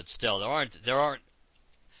still there aren't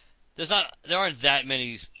that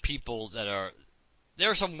many people that are. There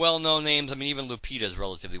are some well-known names. I mean, even Lupita is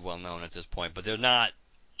relatively well-known at this point, but there's not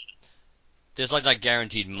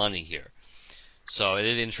guaranteed money here. So it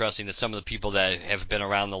is interesting that some of the people that have been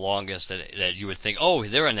around the longest that you would think, oh,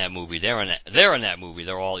 they're in that movie, they're in that movie.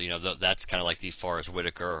 They're all, that's kind of like these Forrest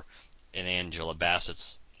Whitaker and Angela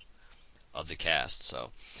Bassett's of the cast. So,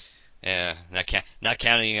 yeah, not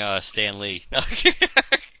counting Stan Lee.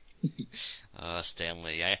 Stan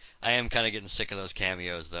Lee. I am kind of getting sick of those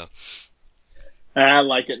cameos, though. I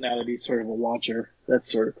like it now that he's sort of a watcher.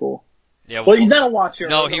 That's sort of cool. Yeah, Well, he's not a Watcher.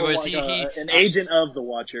 No, or he was like he an agent of the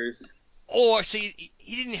Watchers. Or see,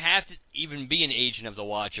 he didn't have to even be an agent of the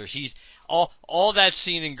Watchers. He's all that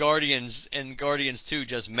scene in Guardians and Guardians 2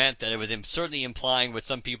 just meant that it was certainly implying what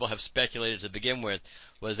some people have speculated to begin with,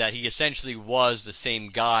 was that he essentially was the same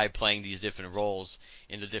guy playing these different roles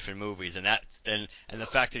in the different movies, and the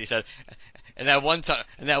fact that he said, and that one time,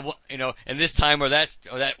 and this time or that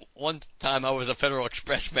one time I was a Federal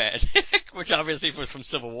Express man, which obviously was from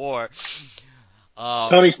Civil War.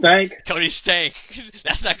 Tony Stank. Tony Stank.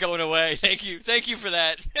 That's not going away. Thank you for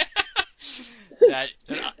that.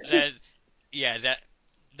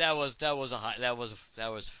 That was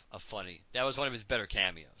a funny. That was one of his better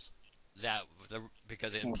cameos.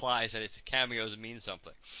 Because it implies that its cameos mean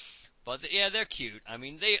something. But yeah, they're cute. I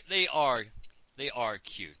mean, they are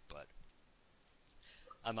cute, but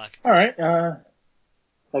I'm not. All right.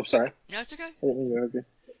 I'm sorry. Yeah, it's okay. I didn't mean to interrupt you.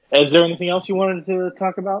 Is there anything else you wanted to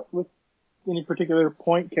talk about with any particular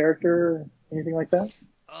point, character, anything like that?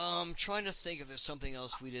 Trying to think if there's something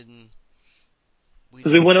else we didn't.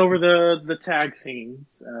 Because we went over the tag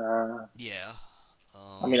scenes. Yeah.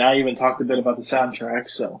 I mean, I even talked a bit about the soundtrack,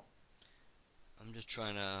 so. I'm just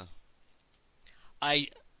trying to.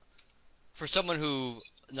 For someone who,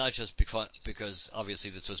 not just because obviously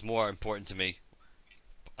this was more important to me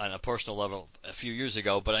on a personal level a few years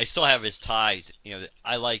ago, but I still have his ties.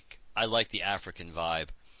 I like the African vibe.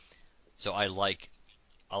 So I like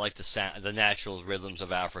the natural rhythms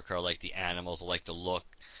of Africa. I like the animals. I like the look,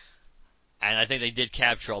 and I think they did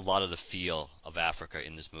capture a lot of the feel of Africa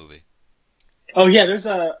in this movie. Oh yeah, there's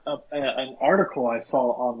an article I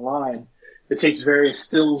saw online that takes various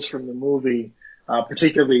stills from the movie,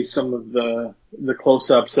 particularly some of the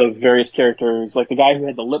close-ups of various characters, like the guy who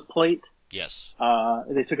had the lip plate. Yes.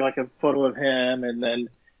 They took like a photo of him, and then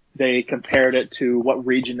they compared it to what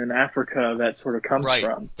region in Africa that sort of comes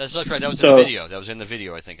from. That's right. That was in the video. That was in the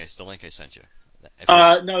video. I think it's the link I sent you.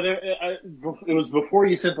 No, it was before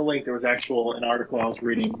you sent the link. There was an article I was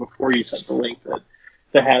reading before you sent the link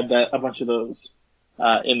that had a bunch of those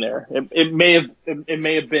in there. It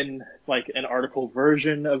may have been like an article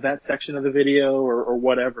version of that section of the video or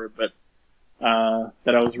whatever, but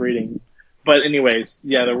that I was reading. But anyways,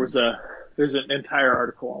 yeah, there's an entire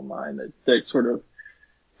article online that sort of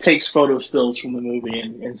takes photo stills from the movie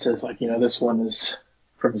and says like, this one is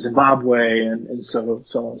from Zimbabwe and so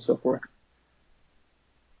on and so forth.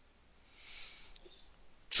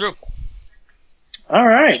 True. All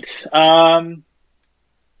right.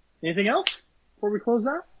 Anything else before we close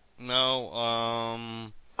out? No.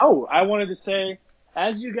 Oh, I wanted to say,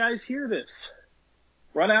 as you guys hear this,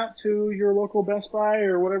 run out to your local Best Buy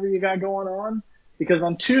or whatever you got going on, because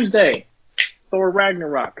on Tuesday, Thor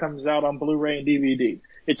Ragnarok comes out on Blu-ray and DVD.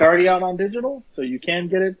 It's already out on digital, so you can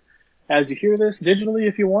get it as you hear this digitally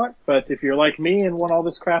if you want. But if you're like me and want all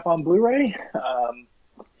this crap on Blu-ray,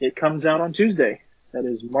 it comes out on Tuesday. That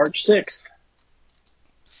is March 6th.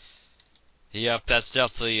 Yep,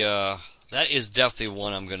 that is definitely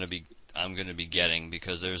one I'm gonna be getting,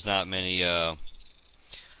 because there's not many. I'm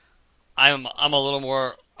a little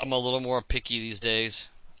more picky these days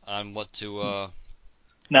on what to.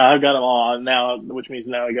 No, I've got them all now, which means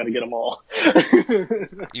now I got to get them all.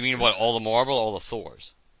 You mean what? All the Marvel, or all the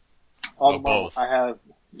Thors? All the Marvel. Both. I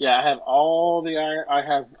have all the Iron. I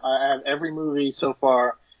have every movie so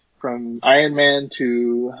far, from Iron Man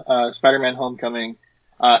to Spider-Man: Homecoming.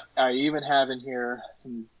 I even have in here,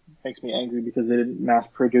 and it makes me angry because they didn't mass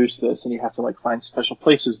produce this, and you have to like find special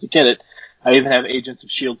places to get it. I even have Agents of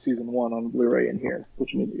S.H.I.E.L.D. season 1 on Blu-ray in here,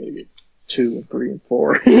 which means I got to get 2 and 3 and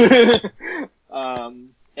 4.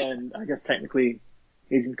 And I guess technically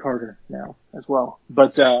Agent Carter now as well.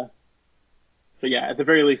 But yeah, at the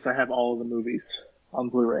very least I have all of the movies on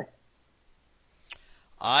Blu-ray.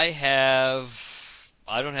 I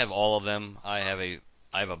don't have all of them. I have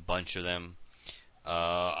a bunch of them.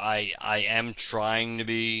 I am trying to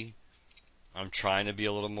be a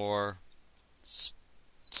little more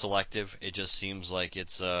selective. It just seems like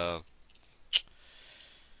it's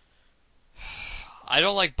I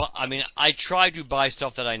don't like. I mean, I try to buy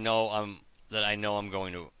stuff that I know I'm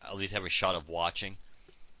going to at least have a shot of watching.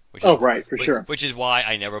 Sure. Which is why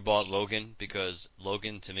I never bought Logan, because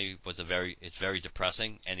Logan to me was it's very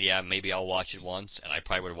depressing. And yeah, maybe I'll watch it once, and I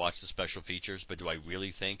probably would watch the special features. But do I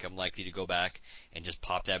really think I'm likely to go back and just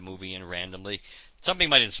pop that movie in randomly? Something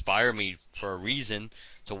might inspire me for a reason.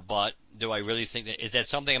 But do I really think is that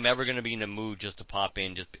something I'm ever going to be in the mood just to pop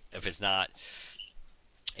in? Just if it's not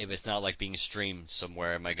like being streamed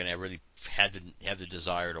somewhere, am I going to really have the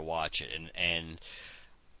desire to watch it? And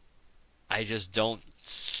I just don't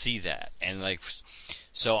see that. And like,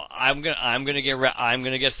 So I'm gonna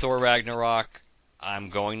get Thor Ragnarok. I'm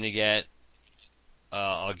going to get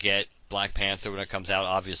I'll get Black Panther when it comes out.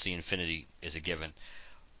 Obviously, Infinity is a given.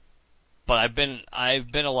 But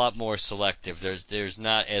I've been a lot more selective. There's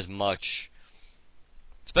not as much,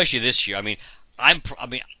 especially this year. I'm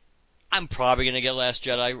probably gonna get Last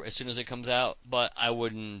Jedi as soon as it comes out, but I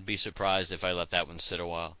wouldn't be surprised if I let that one sit a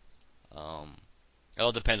while. It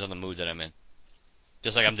all depends on the mood that I'm in.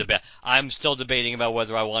 Just like I'm still debating about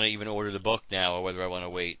whether I want to even order the book now or whether I want to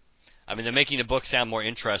wait. I mean, they're making the book sound more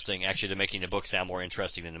interesting. Actually, they're making the book sound more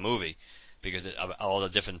interesting than the movie because of all the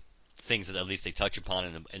different things that at least they touch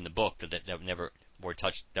upon in the book that never were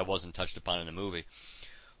touched, that wasn't touched upon in the movie.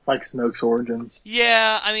 Like Snoke's origins.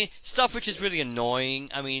 Yeah, I mean, stuff which is really annoying.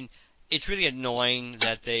 I mean, it's really annoying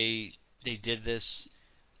that they did this.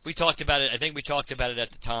 We talked about it. I think we talked about it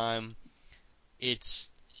at the time. It's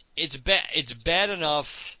bad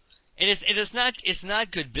enough, and it's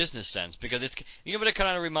not good business sense because it's, you know what it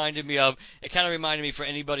kind of reminded me of. It kind of reminded me, for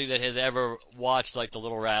anybody that has ever watched like the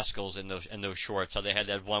Little Rascals in those shorts, how they had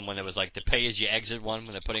that one when it was like the pay as you exit one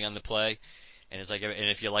when they're putting on the play, and it's like, and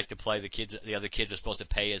if you like to play, the other kids are supposed to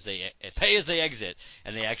pay as they exit,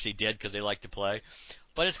 and they actually did because they like to play.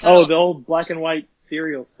 But it's kind of the old black and white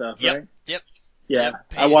serial stuff, right? Yep. Yeah, Yep,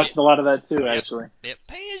 I watched a lot of that too, actually. Yep,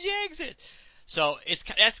 pay as you exit. So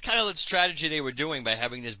that's kind of the strategy they were doing by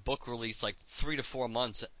having this book released like 3 to 4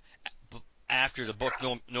 months after the book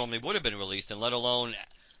normally would have been released, and let alone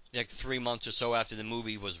like 3 months or so after the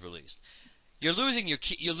movie was released. You're losing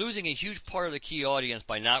a huge part of the key audience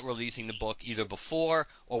by not releasing the book either before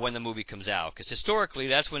or when the movie comes out, because historically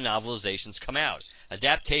that's when novelizations come out.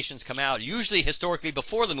 Adaptations come out usually historically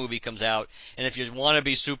before the movie comes out, and if you want to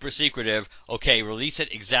be super secretive, okay, release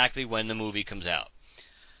it exactly when the movie comes out.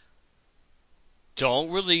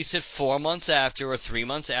 Don't release it 4 months after or 3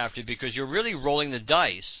 months after, because you're really rolling the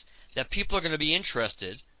dice that people are going to be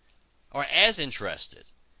interested or as interested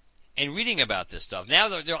in reading about this stuff. Now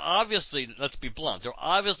they're obviously, let's be blunt, they're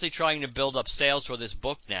obviously trying to build up sales for this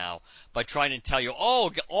book now by trying to tell you, oh,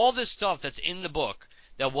 all this stuff that's in the book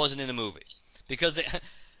that wasn't in the movie.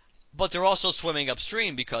 But they're also swimming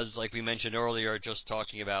upstream because, like we mentioned earlier, just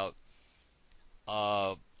talking about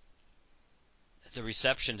the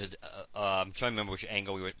reception to, I'm trying to remember which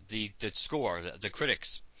angle we were, the score, the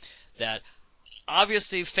critics, that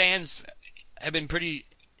obviously fans have been pretty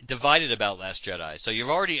divided about Last Jedi. So you've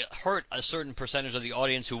already hurt a certain percentage of the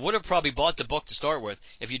audience who would have probably bought the book to start with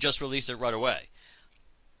if you just released it right away.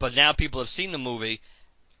 But now people have seen the movie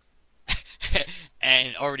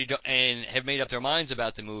and and have made up their minds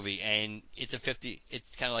about the movie, and it's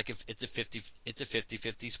kind of like if it's a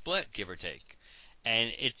 50-50 split, give or take.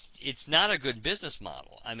 And it's not a good business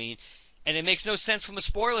model. I mean, and it makes no sense from a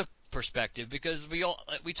spoiler perspective, because we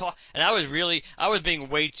talk, and I was being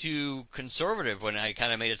way too conservative when I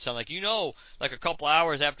kind of made it sound like, like a couple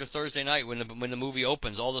hours after Thursday night when the movie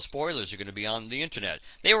opens, all the spoilers are going to be on the internet.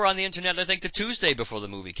 They were on the internet, I think, the Tuesday before the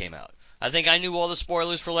movie came out. I think I knew all the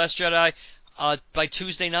spoilers for Last Jedi by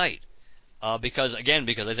Tuesday night. Because I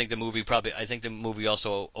think the movie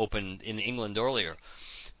also opened in England earlier.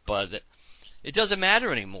 But it doesn't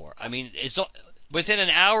matter anymore. I mean, within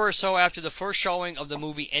an hour or so after the first showing of the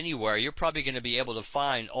movie anywhere, you're probably going to be able to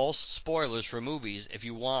find all spoilers for movies if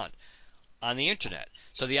you want on the internet.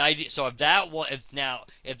 So if that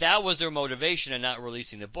was their motivation in not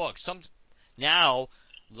releasing the book, now,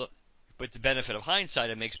 with the benefit of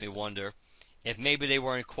hindsight, it makes me wonder if maybe they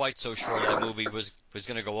weren't quite so sure that the movie was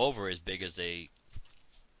going to go over as big as they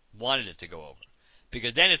wanted it to go over.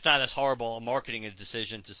 Because then it's not as horrible a marketing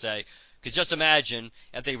decision to say, because just imagine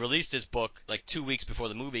if they released this book like 2 weeks before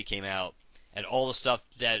the movie came out, and all the stuff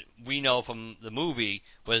that we know from the movie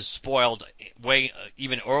was spoiled way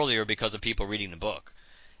even earlier because of people reading the book.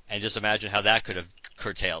 And just imagine how that could have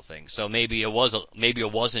curtailed things. So maybe it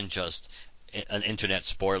wasn't just an internet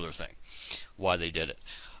spoiler thing why they did it.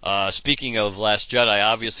 Speaking of Last Jedi,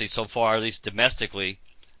 obviously so far, at least domestically,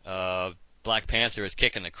 Black Panther is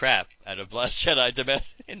kicking the crap out of Last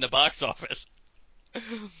Jedi in the box office.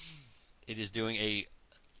 It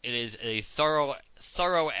is a thorough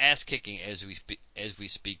ass kicking as we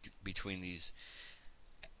speak between these.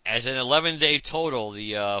 As an 11-day total,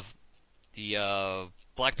 the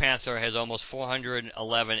Black Panther has almost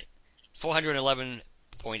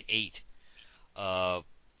 411.8.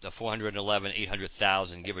 The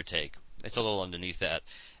 800,000, give or take. It's a little underneath that.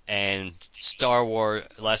 And Star Wars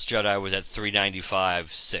Last Jedi was at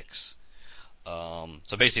 395.6.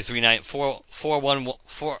 So basically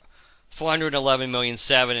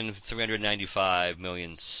 411,000,007 and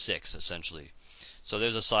 395,000,006 essentially. So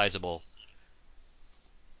there's a sizable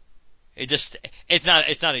it's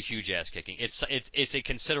not a huge ass kicking. It's a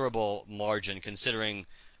considerable margin considering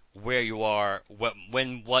where you are,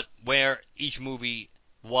 where each movie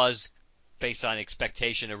was based on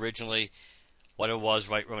expectation originally, what it was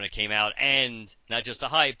right when it came out, and not just the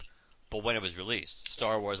hype, but when it was released.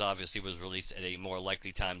 Star Wars obviously was released at a more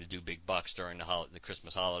likely time to do big bucks during the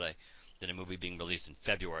Christmas holiday than a movie being released in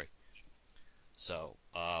February. So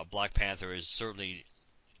Black Panther is certainly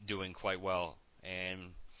doing quite well, and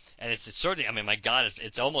it's certainly, I mean, my God,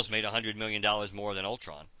 it's almost made $100 million more than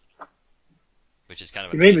Ultron, which is kind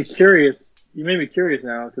of You made me amazing. curious. You made me curious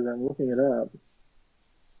now because I'm looking it up.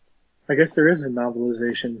 I guess there is a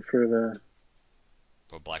novelization For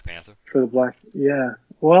Black Panther, for the Black. Yeah.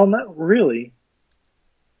 Well, not really.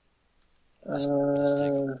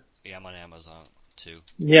 yeah, I'm on Amazon too.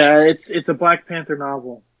 Yeah, it's a Black Panther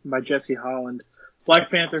novel by Jesse Holland.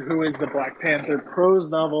 Black Panther, who is the Black Panther prose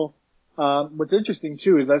novel. What's interesting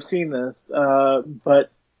too is I've seen this,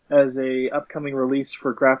 but as a upcoming release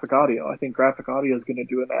for graphic audio. I think graphic audio is going to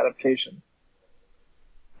do an adaptation.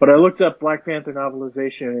 But I looked up Black Panther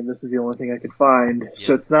novelization, and this is the only thing I could find. Yeah.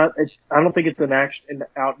 So it's not. I don't think it's an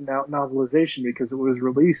out and out novelization because it was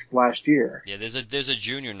released last year. Yeah, there's a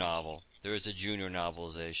junior novel. There is a junior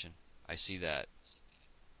novelization. I see that.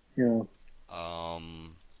 Yeah.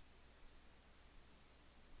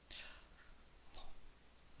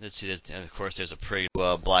 Let's see. And of course, there's a pretty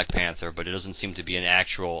Black Panther, but it doesn't seem to be an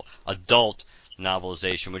actual adult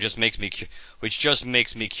novelization, which just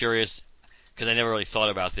makes me curious because I never really thought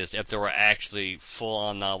about this. If there were actually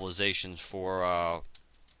full-on novelizations for.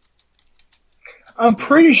 I'm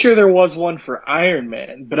pretty sure there was one for Iron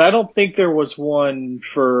Man, but I don't think there was one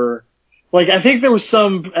for. Like, I think there was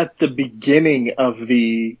some at the beginning of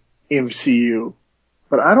the MCU,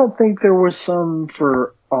 but I don't think there was some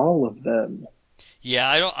for all of them. Yeah,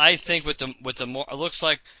 I don't. I think with the more it looks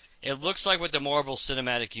like with the Marvel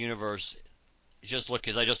Cinematic Universe.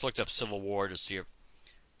 Because I just looked up Civil War to see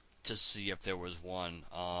if there was one.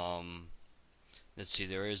 Let's see.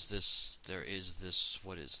 There is this.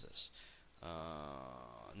 What is this?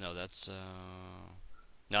 No, that's.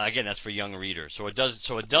 No, again, that's for young readers. So it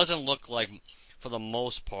doesn't look like, for the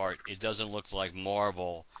most part, it doesn't look like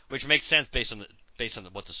Marvel, which makes sense based on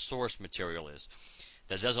what the source material is.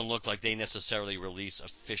 That doesn't look like they necessarily release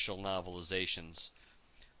official novelizations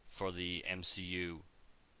for the MCU.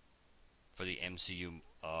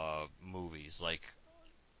 Movies, like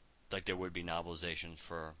there would be novelizations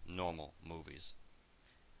for normal movies.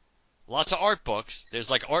 Lots of art books. There's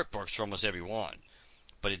like art books for almost every one,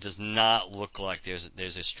 but it does not look like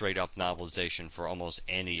there's a straight up novelization for almost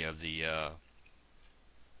any of the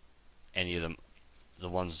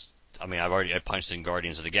ones. I mean, I punched in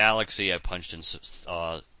Guardians of the Galaxy. I punched in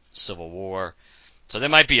Civil War. So there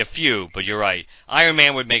might be a few, but you're right. Iron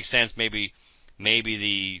Man would make sense. Maybe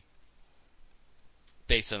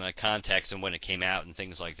based on the context and when it came out and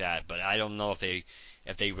things like that. But I don't know if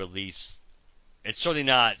they release. It's certainly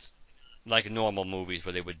not like normal movies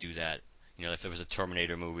where they would do that. You know, if there was a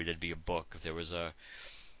Terminator movie, there'd be a book. If there was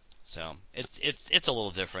so it's a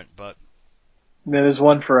little different, but. Yeah, there's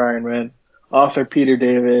one for Iron Man. Author Peter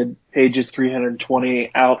David, pages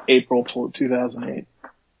 320, out April 2008.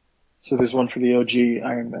 So there's one for the OG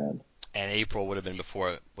Iron Man. And April would have been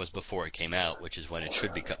before it came out, which is when it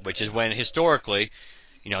should be. Which is when historically,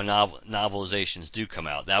 novelizations do come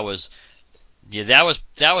out. That was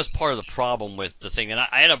part of the problem with the thing. And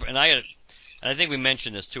I think we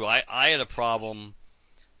mentioned this too. I had a problem.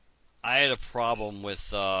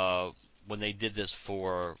 With when they did this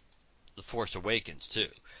for The Force Awakens too.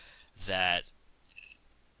 That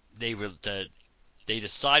they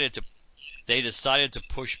decided to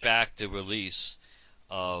push back the release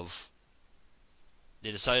of. They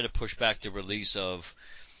decided to push back the release of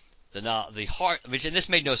the hard, which, and this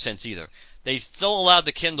made no sense either. They still allowed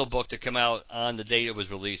the Kindle book to come out on the date it was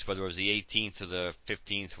released, whether it was the 18th or the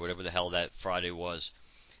 15th, whatever the hell that Friday was,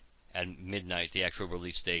 at midnight, the actual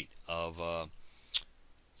release date of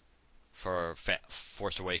for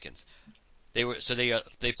Force Awakens. They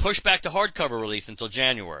pushed back the hardcover release until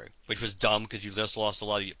January, which was dumb because you just lost a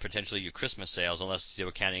lot of potentially your Christmas sales, unless they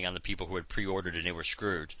were counting on the people who had pre-ordered and they were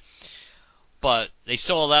screwed. But they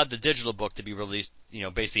still allowed the digital book to be released,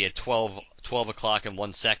 basically at 12 o'clock and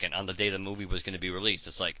 1 second on the day the movie was going to be released.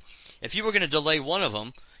 It's like, if you were going to delay one of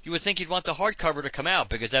them, you would think you'd want the hardcover to come out,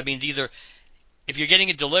 because that means either, if you're getting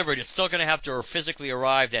it delivered, it's still going to have to physically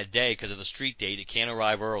arrive that day because of the street date. It can't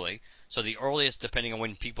arrive early. So the earliest, depending on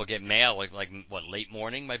when people get mail, like late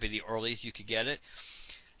morning might be the earliest you could get it.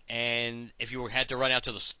 And if you had to run out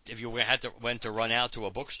to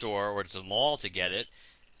a bookstore or to the mall to get it,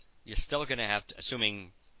 you're still going to have to,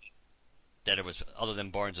 assuming that it was other than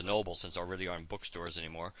Barnes and Noble, since there really aren't bookstores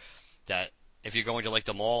anymore, that if you're going to like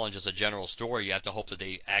the mall and just a general store, you have to hope that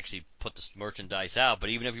they actually put the merchandise out.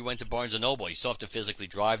 But even if you went to Barnes and Noble, you still have to physically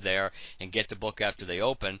drive there and get the book after they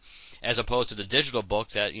open, as opposed to the digital book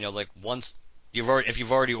that, like once if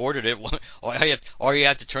you've already ordered it, all you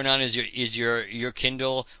have to turn on is your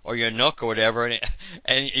Kindle or your Nook or whatever,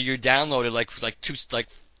 and you download it like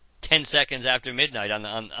 10 seconds after midnight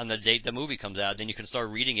on the date the movie comes out. Then you can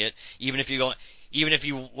start reading it, even if you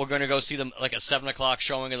were going to go see them like a 7 o'clock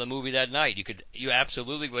showing of the movie that night. You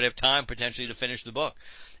absolutely would have time potentially to finish the book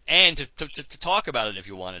and to talk about it if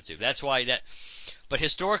you wanted to. That's why that. But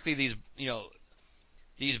historically, these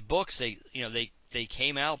books, they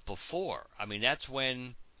came out before. I mean, that's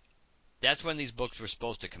when these books were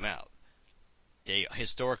supposed to come out. They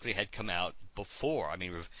historically had come out before. I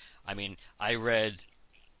read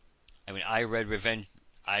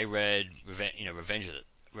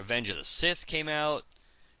Revenge of the Sith came out.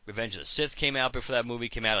 Revenge of the Sith came out before that movie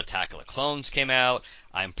came out. Attack of the Clones came out.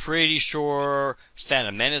 I'm pretty sure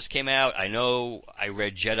Phantom Menace came out. I know I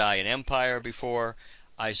read Jedi and Empire before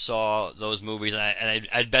I saw those movies, and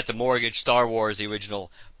I'd bet the mortgage Star Wars, the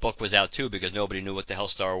original book, was out too, because nobody knew what the hell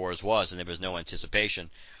Star Wars was, and there was no anticipation.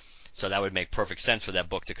 So that would make perfect sense for that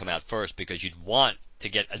book to come out first, because you'd want to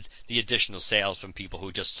get the additional sales from people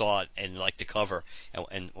who just saw it and liked the cover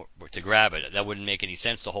and to grab it. That wouldn't make any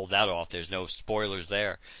sense to hold that off. There's no spoilers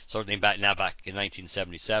there. Certainly back in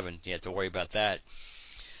 1977, you had to worry about that.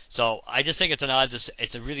 So I just think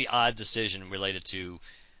it's a really odd decision related to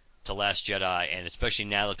Last Jedi, and especially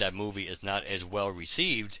now that that movie is not as well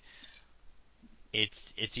received,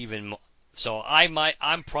 it's even. So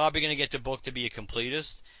I'm probably going to get the book to be a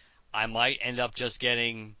completist. I might actually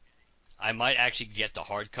get the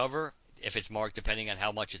hardcover if it's marked, depending on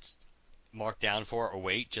how much it's marked down for or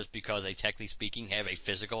weight, just because I, technically speaking, have a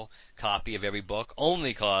physical copy of every book,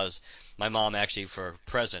 only because my mom actually, for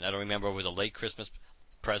present, I don't remember if it was a late Christmas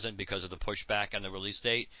present because of the pushback on the release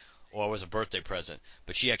date, or it was a birthday present,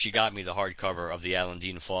 but she actually got me the hardcover of the Alan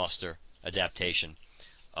Dean Foster adaptation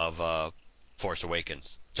of Force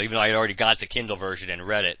Awakens. So even though I had already got the Kindle version and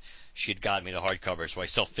read it, she had got me the hardcover, so I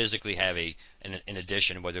still physically have an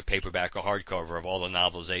edition, whether paperback or hardcover, of all the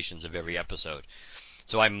novelizations of every episode.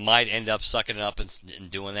 So I might end up sucking it up and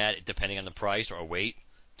doing that, depending on the price, or wait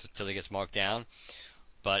till it gets marked down.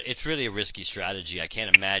 But it's really a risky strategy. I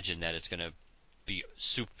can't imagine that it's going to be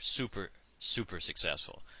super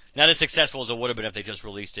successful. Not as successful as it would have been if they just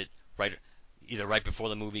released it either right before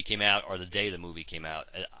the movie came out or the day the movie came out.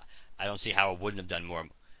 I don't see how it wouldn't have done more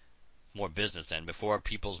business then, before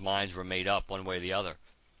people's minds were made up one way or the other.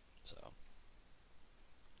 So.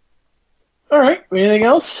 All right. Anything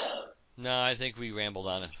else? No, I think we rambled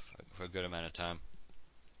on for a good amount of time.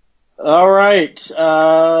 All right. You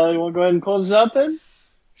want to go ahead and close this out then?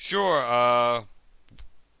 Sure.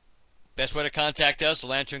 Best way to contact us,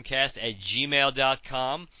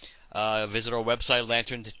 LanternCast@gmail.com. Visit our website,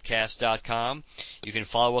 LanternCast.com. You can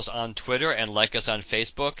follow us on Twitter and like us on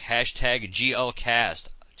Facebook, #GLCast,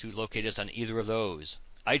 to locate us on either of those.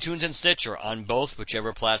 iTunes and Stitcher, on both,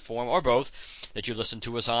 whichever platform or both that you listen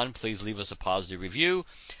to us on. Please leave us a positive review.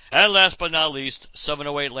 And last but not least,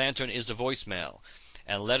 708 Lantern is the voicemail.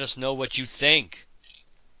 And let us know what you think.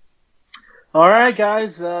 All right,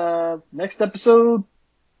 guys. Next episode,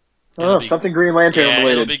 something Green Lantern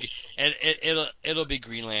related. It'll be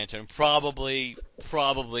Green Lantern. Probably.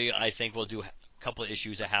 I think we'll do a couple of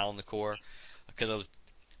issues of Hal and the Corps, because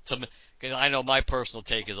I know my personal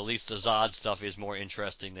take is at least the Zod stuff is more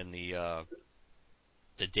interesting than the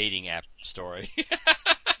dating app story.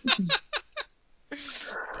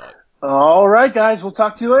 All right, guys. We'll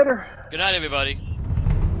talk to you later. Good night, everybody.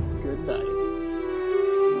 Good night.